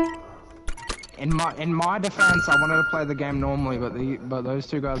 In my defense, I wanted to play the game normally, but those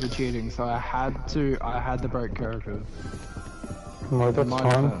 2 guys are cheating, so I had to break character. No, that's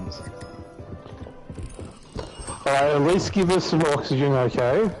fine. Alright, at least give us some oxygen,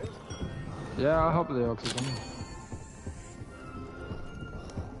 okay? Yeah, I'll help with the oxygen.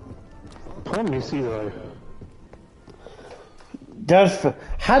 I'm missy though.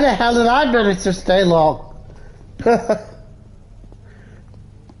 How the hell did I manage to stay long?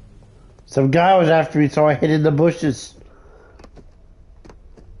 Some guy was after me, so I hid in the bushes.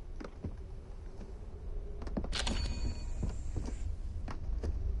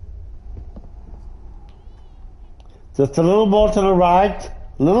 Just a little more to the right.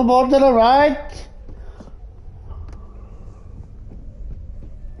 A little more to the right.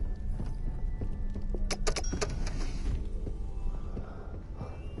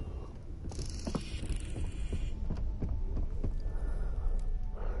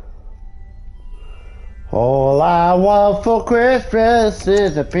 All I want for Christmas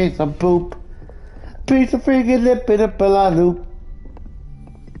is a piece of poop. Piece of freaking lip in a loop.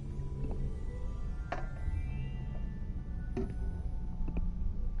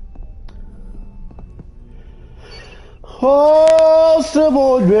 Oh,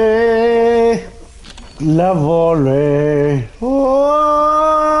 l'amore, l'amore,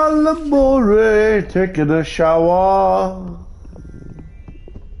 oh, l'amore, taking a shower.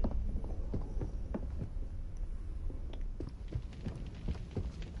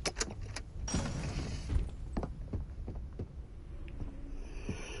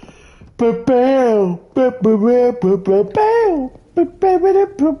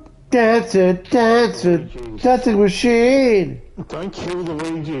 Dancing machine. Don't kill the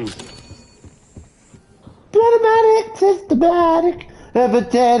Ouija's. Automatic, systematic,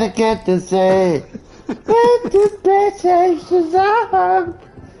 empathetic at the same. Anticipations on.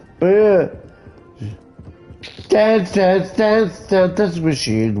 Dance, dance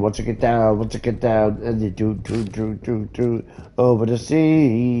machine. Once you get down, and you do over the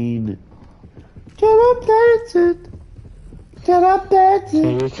scene. Get up, dancing. Get up, dancing.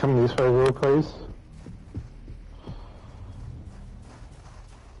 Can you come this way, real please?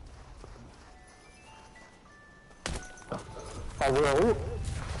 I will.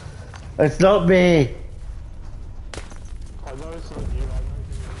 It's not me. I know it's not you.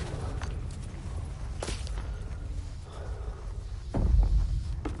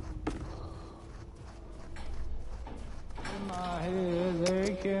 In my head,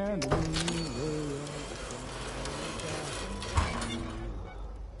 they can't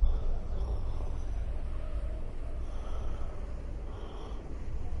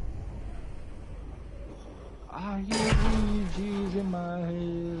I hear Ouija's in my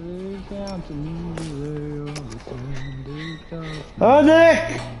head, they count to me, they understand, they count. Oh,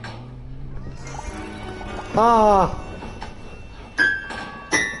 Nick! Ah.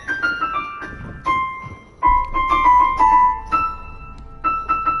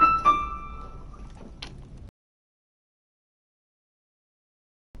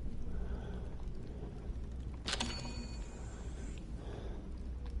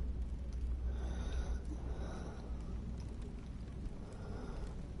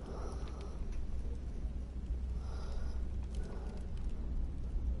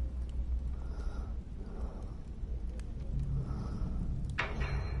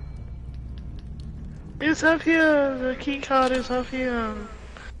 It's up here. The key card is up here.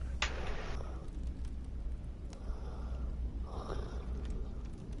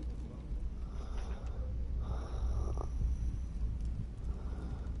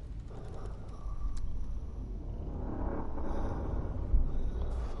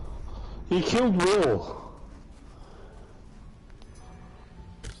 You killed Will.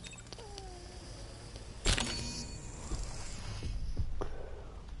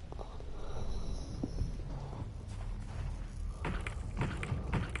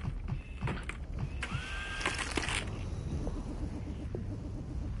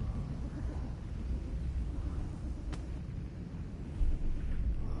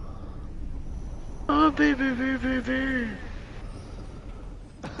 Oh, baby, baby, baby.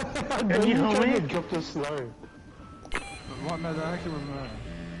 And you trying to drop this slow. What? No, that actually wasn't there.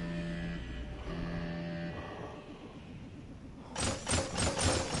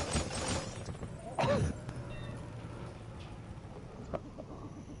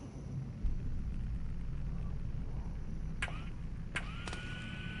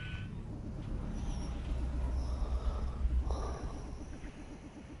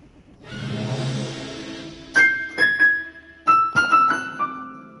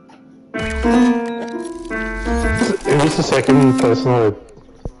 Who's the second person that...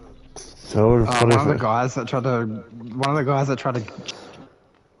 So one of the guys that tried to... One of the guys that tried to...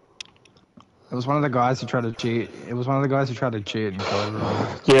 It was one of the guys who tried to cheat. It was one of the guys who tried to cheat and kill everyone.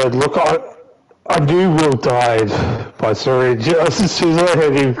 Yeah, look, I knew Will died by syringe just as soon as I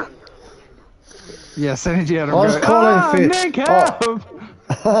heard him. Yeah, Synergy had him I was go, calling for... Nick, help!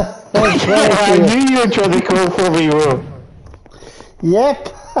 I knew you were trying to call for me, Will. Yep.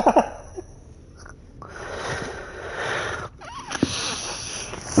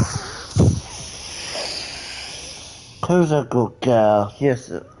 Who's a good girl?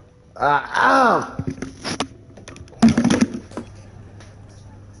 Yes.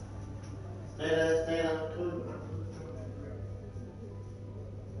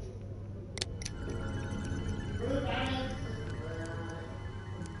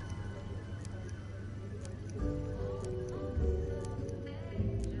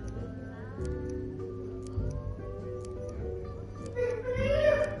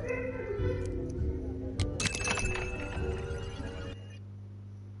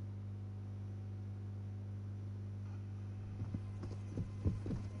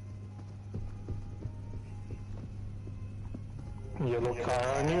 Yeah, look,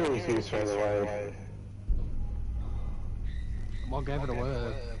 I knew it was you straight away. What gave it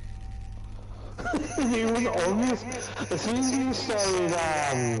away? It was obvious. As soon as you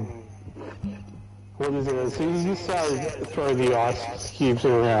started, what is it? As soon as you started throwing the ice cubes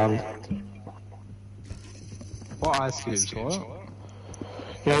around. What ice cubes? What?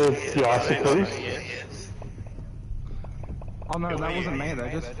 You know, the icicles? Oh no, that wasn't me.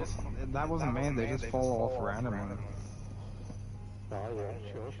 that wasn't me. They just fall off randomly. Oh yeah,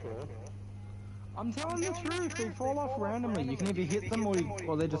 sure. I'm telling the truth. They fall off randomly. You can either hit them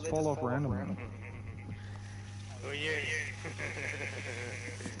or they just fall off randomly. Oh yeah.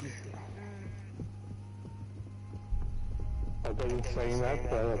 I've been saying that,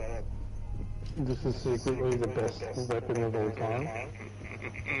 but this is secretly the best weapon of all time.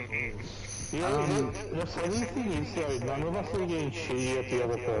 The funny thing is though, none of us are getting shitty at the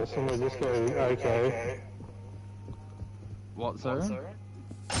other person, we're just going, okay. What, sir?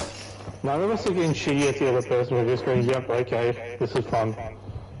 None of us are getting shitty at the other person, we're just going, yep, okay, this is fun.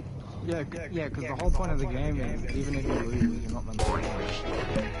 Yeah, because the whole point of the game is, even if you lose, you're not meant to win.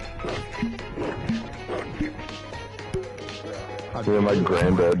 Yeah, my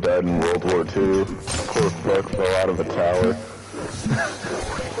granddad died in World War II. Poor fuck fell out of a tower.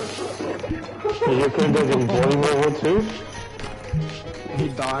 Your granddad didn't die in World War II? He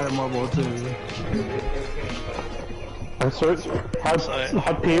died in World War II. I'm sorry,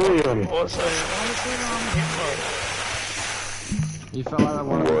 Hyperion. Also, He fell out of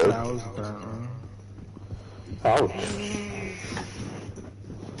one of the towers, apparently. Ouch.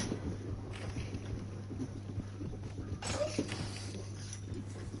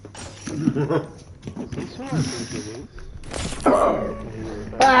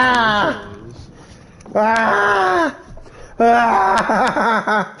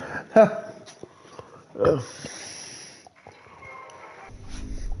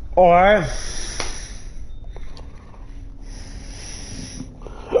 Or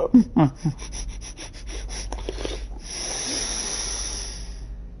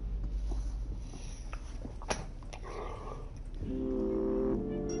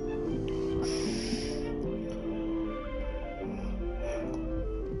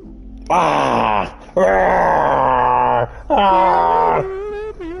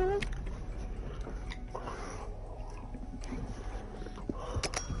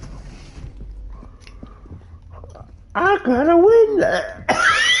I gotta win that.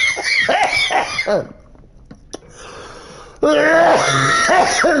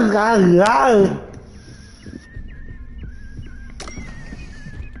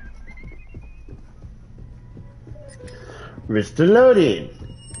 Mr. Loading.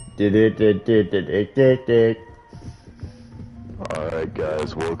 Alright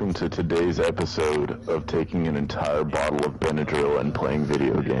guys, welcome to today's episode of taking an entire bottle of Benadryl and playing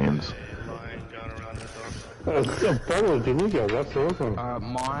video games. A bottle of vinegar, that's awesome.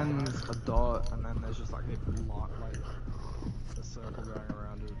 Mine's a dot, and then there's just like a circle going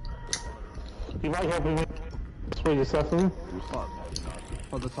around it. You might help me spray your suffering?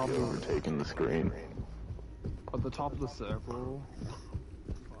 At the top of Overtaking the screen. At the top of the circle.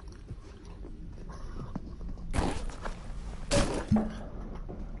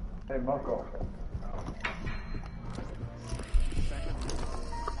 Hey, Marco.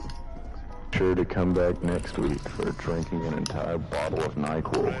 Sure to come back next week for drinking an entire bottle of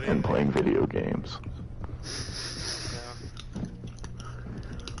NyQuil and playing video games.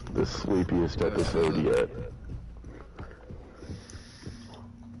 The sleepiest episode yet.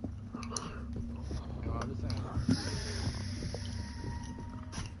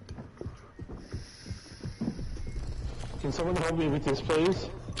 Can someone help me with this, please?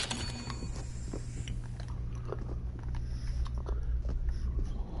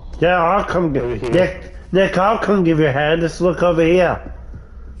 Yeah, I'll come give you Nick, I'll come give you a hand. Let's look over here.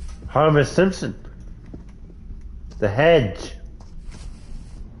 Homer Simpson. The hedge.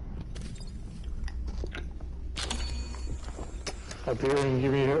 Up here and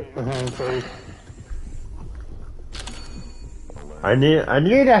give me a hand, please. I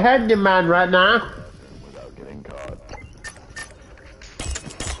need a handyman right now. Without getting caught.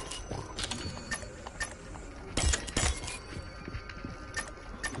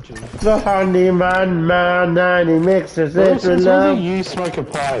 The handyman man and he mixes it with love. You smoke a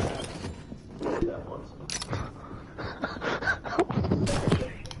pipe.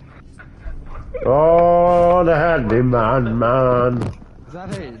 Oh, the handyman man. Is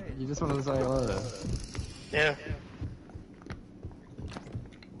that it? You just wanted to say hello? yeah.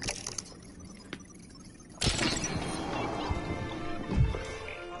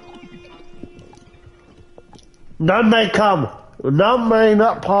 None may come. None may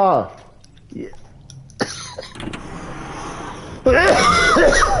not pass. Yeah.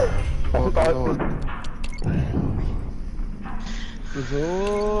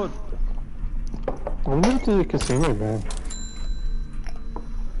 I'm going to the casino, man.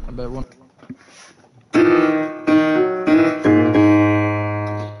 I bet one.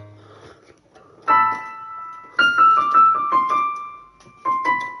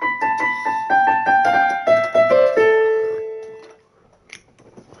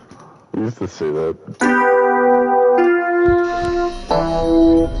 used to say that.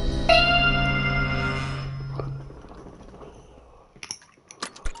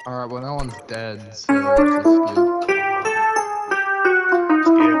 Alright, well no one's dead, so let's just skip.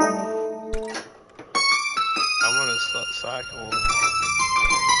 I want to start cycle.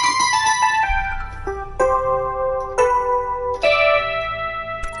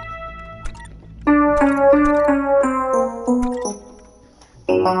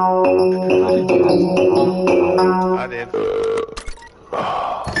 I did.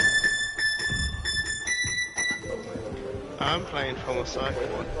 I'm playing from a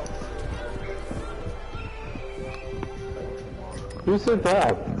cycle. Who said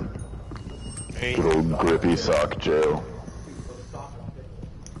that? Me. Good old grippy sock Joe.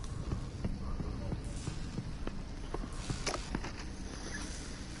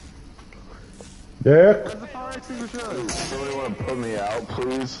 Dick. Somebody want to put me out,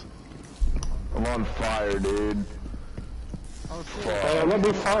 please? I'm on fire, dude. Let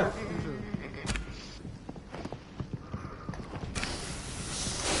me fire.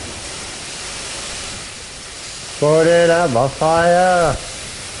 Put it on my fire.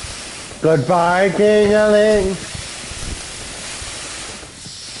 Goodbye, King-a-ling.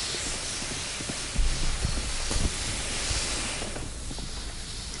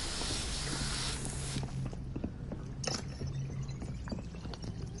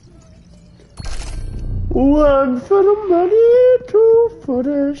 One for the money, two for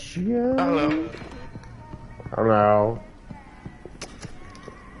the show. Hello. Hello.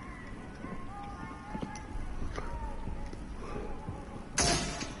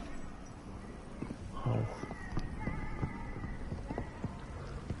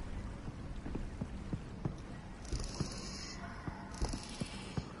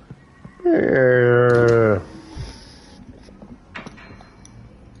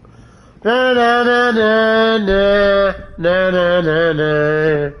 Na na na na na na na na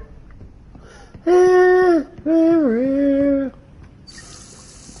na. Hey,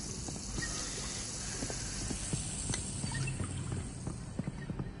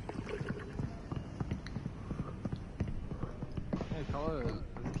 Colo, there's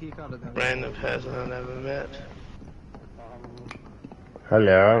a key card at the Random person I never met.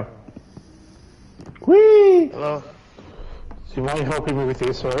 Hello. Whee! Hello. So you mind helping me with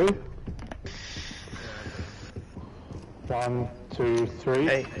this, sorry? 1, 2, 3.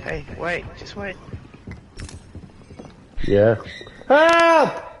 Hey, wait, just wait. Yeah.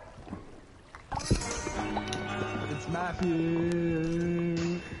 Help! It's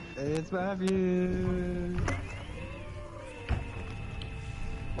Matthew. It's Matthew.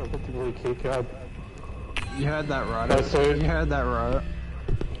 I've got the blue key card. You heard that right? That's it. You heard that right?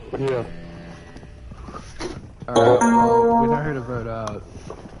 Yeah. Alright, well, we know who to vote out.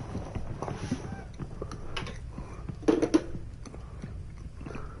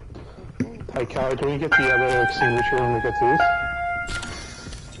 Hey, Carl, do we get the other extinguisher when we get this?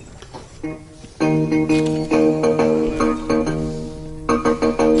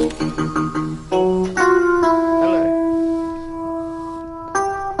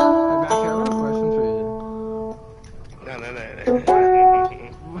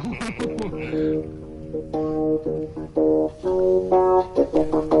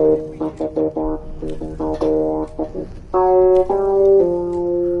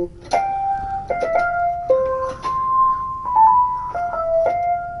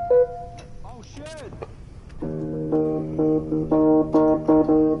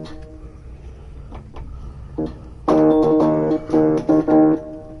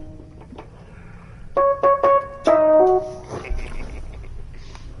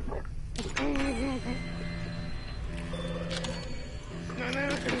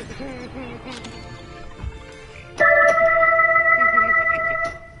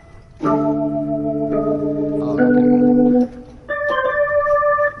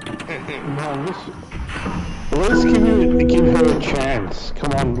 Let's give her a chance.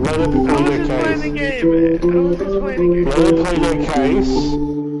 Come on, let her play her case. Let her play her case.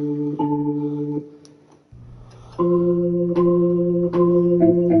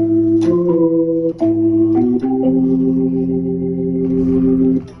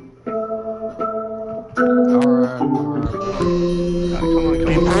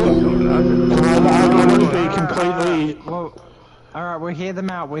 Alright, we hear them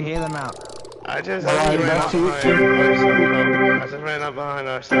out, we hear them out. I just ran up behind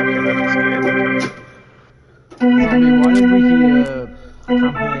our stuff and I just scared. Zombie, why did we hear come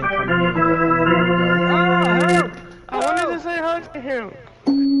here, come here? I wanted to say hi to him.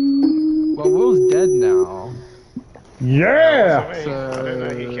 Well, Will's dead now. Yeah! So, I don't know,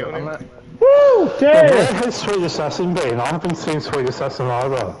 he killed him. Woo! But Dude! where has Sweet Assassin been? I haven't seen Sweet Assassin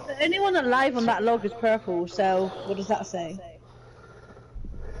either. The only one alive on that log is purple, so what does that say?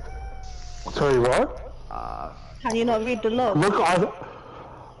 Tell you what? Can you not read the log? Look,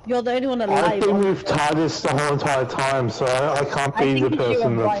 You're the only one I've alive been on with TARDIS the whole entire time, so I can't I be think the it's you person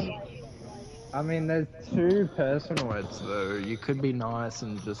and that's... White. I mean, there's 2 personoids though. You could be nice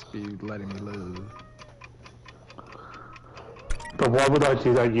and just be letting me live. But why would I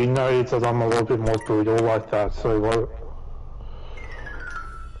do that? You know that I'm a little bit more brutal like that, so what...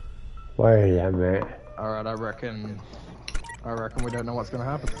 Where is that, mate? Alright, I reckon we don't know what's gonna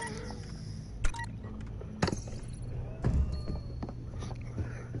happen.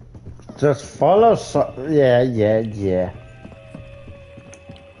 Just follow yeah.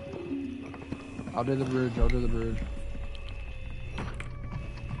 I'll do the bridge, I'll do the bridge.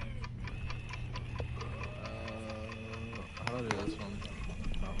 How do I do this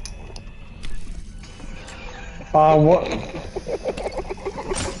one? What?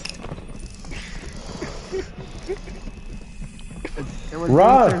 It was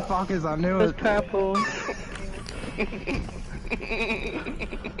Run! these 2 fuckers, I knew It was it. purple.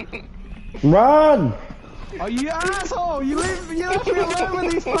 Run! Oh, you asshole! You left me alone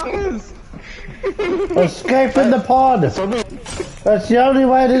with these fuckers! Escape in the pod! That's the only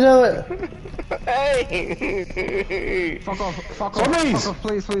way to do it! Hey! Fuck off, fuck off, fuck off,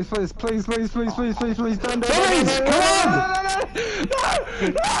 please, don't do it!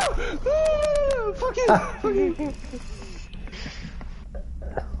 No! Fuck you!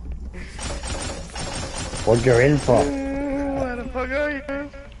 What you're in for? Where the fuck are you?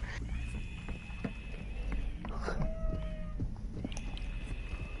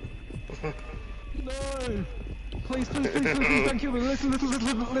 No! Please, don't kill me.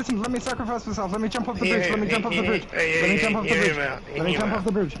 Listen, let me sacrifice myself. Let me jump off the bridge. Let me jump off the bridge. Let me jump off the bridge. Let me jump off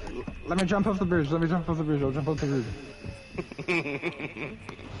the bridge. Let me jump off the bridge. Let me jump off the bridge. I'll jump off the bridge.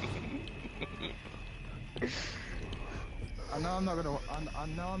 I know I'm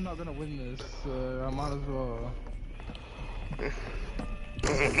not gonna win this, so I might as well.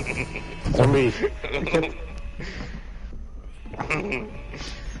 Zombie.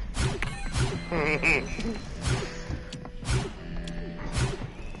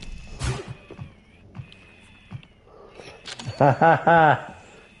 Ha ha ha!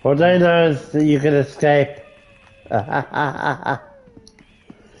 What I know is that you can escape. I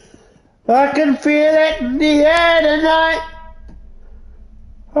can feel it in the air tonight!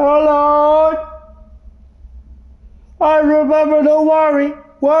 Oh Lord! I remember to worry.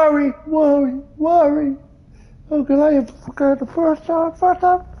 Oh, can I forget the first time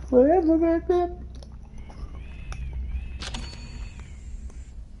forever, baby?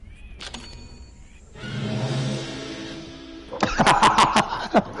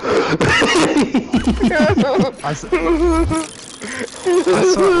 I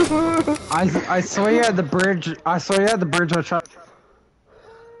saw you at the bridge. I saw you at the bridge. I tried.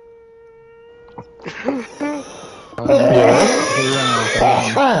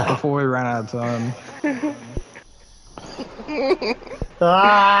 Before we ran out of time.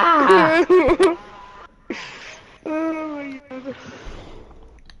 Ah! Oh my god.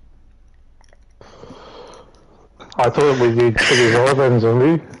 I thought we did pretty well then,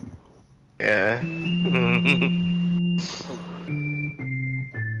 Zombie. Yeah.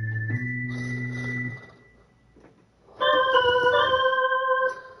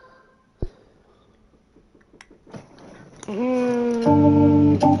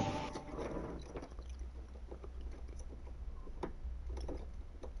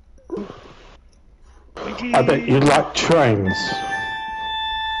 I bet you like trains.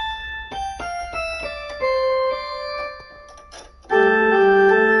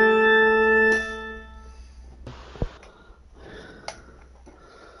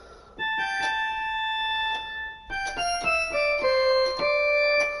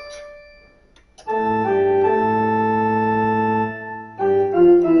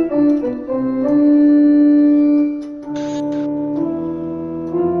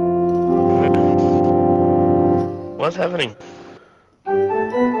 What's happening?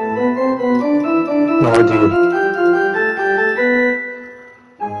 No idea.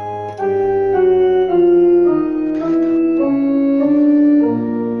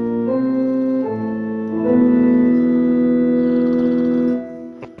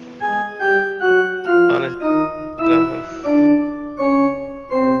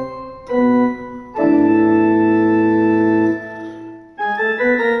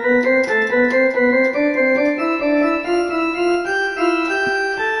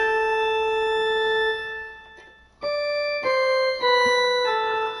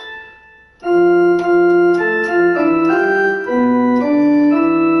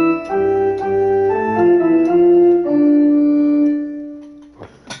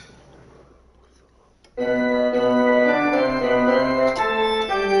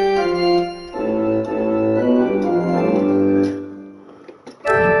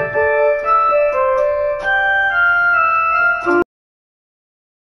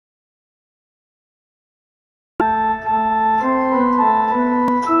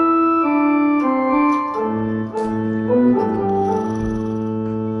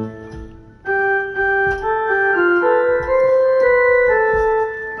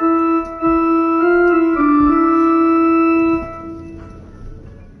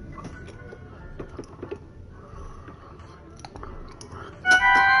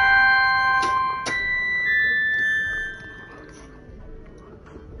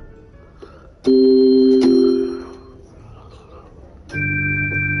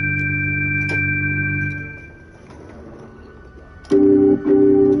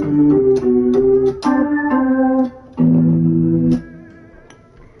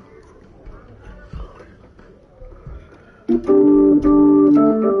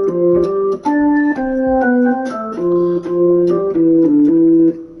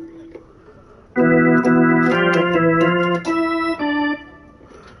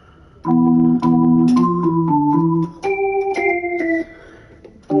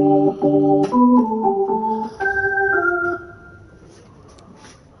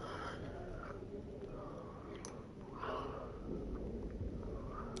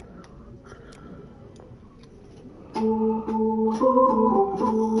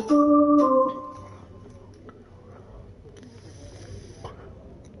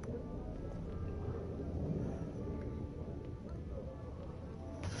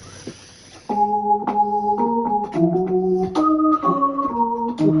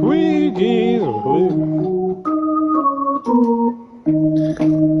 Whee, Jesus, whee.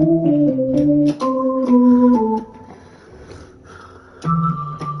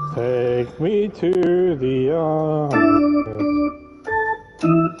 Take me to the arms.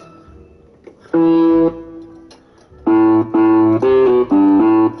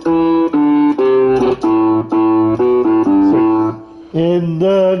 In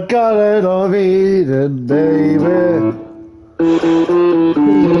the Garden of Eden, baby.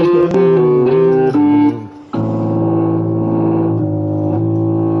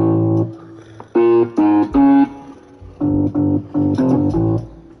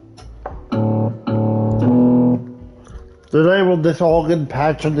 The name of this organ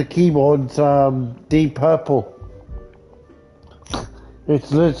patch on the keyboard's Deep Purple.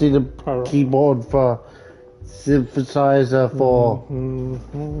 It's literally the keyboard for synthesizer for.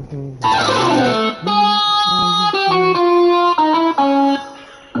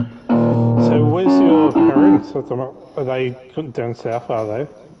 So where's your parents at the moment? Are they down south, are they?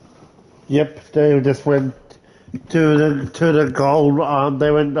 Yep, they just went to the gold.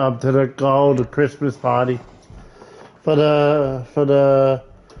 They went to the gold Christmas party for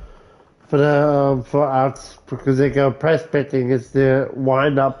us because they go prospecting. It's the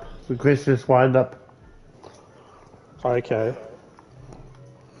wind up, the Christmas wind up. Okay.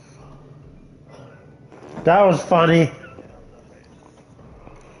 That was funny.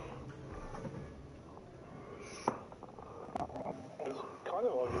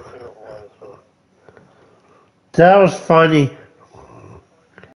 That was funny.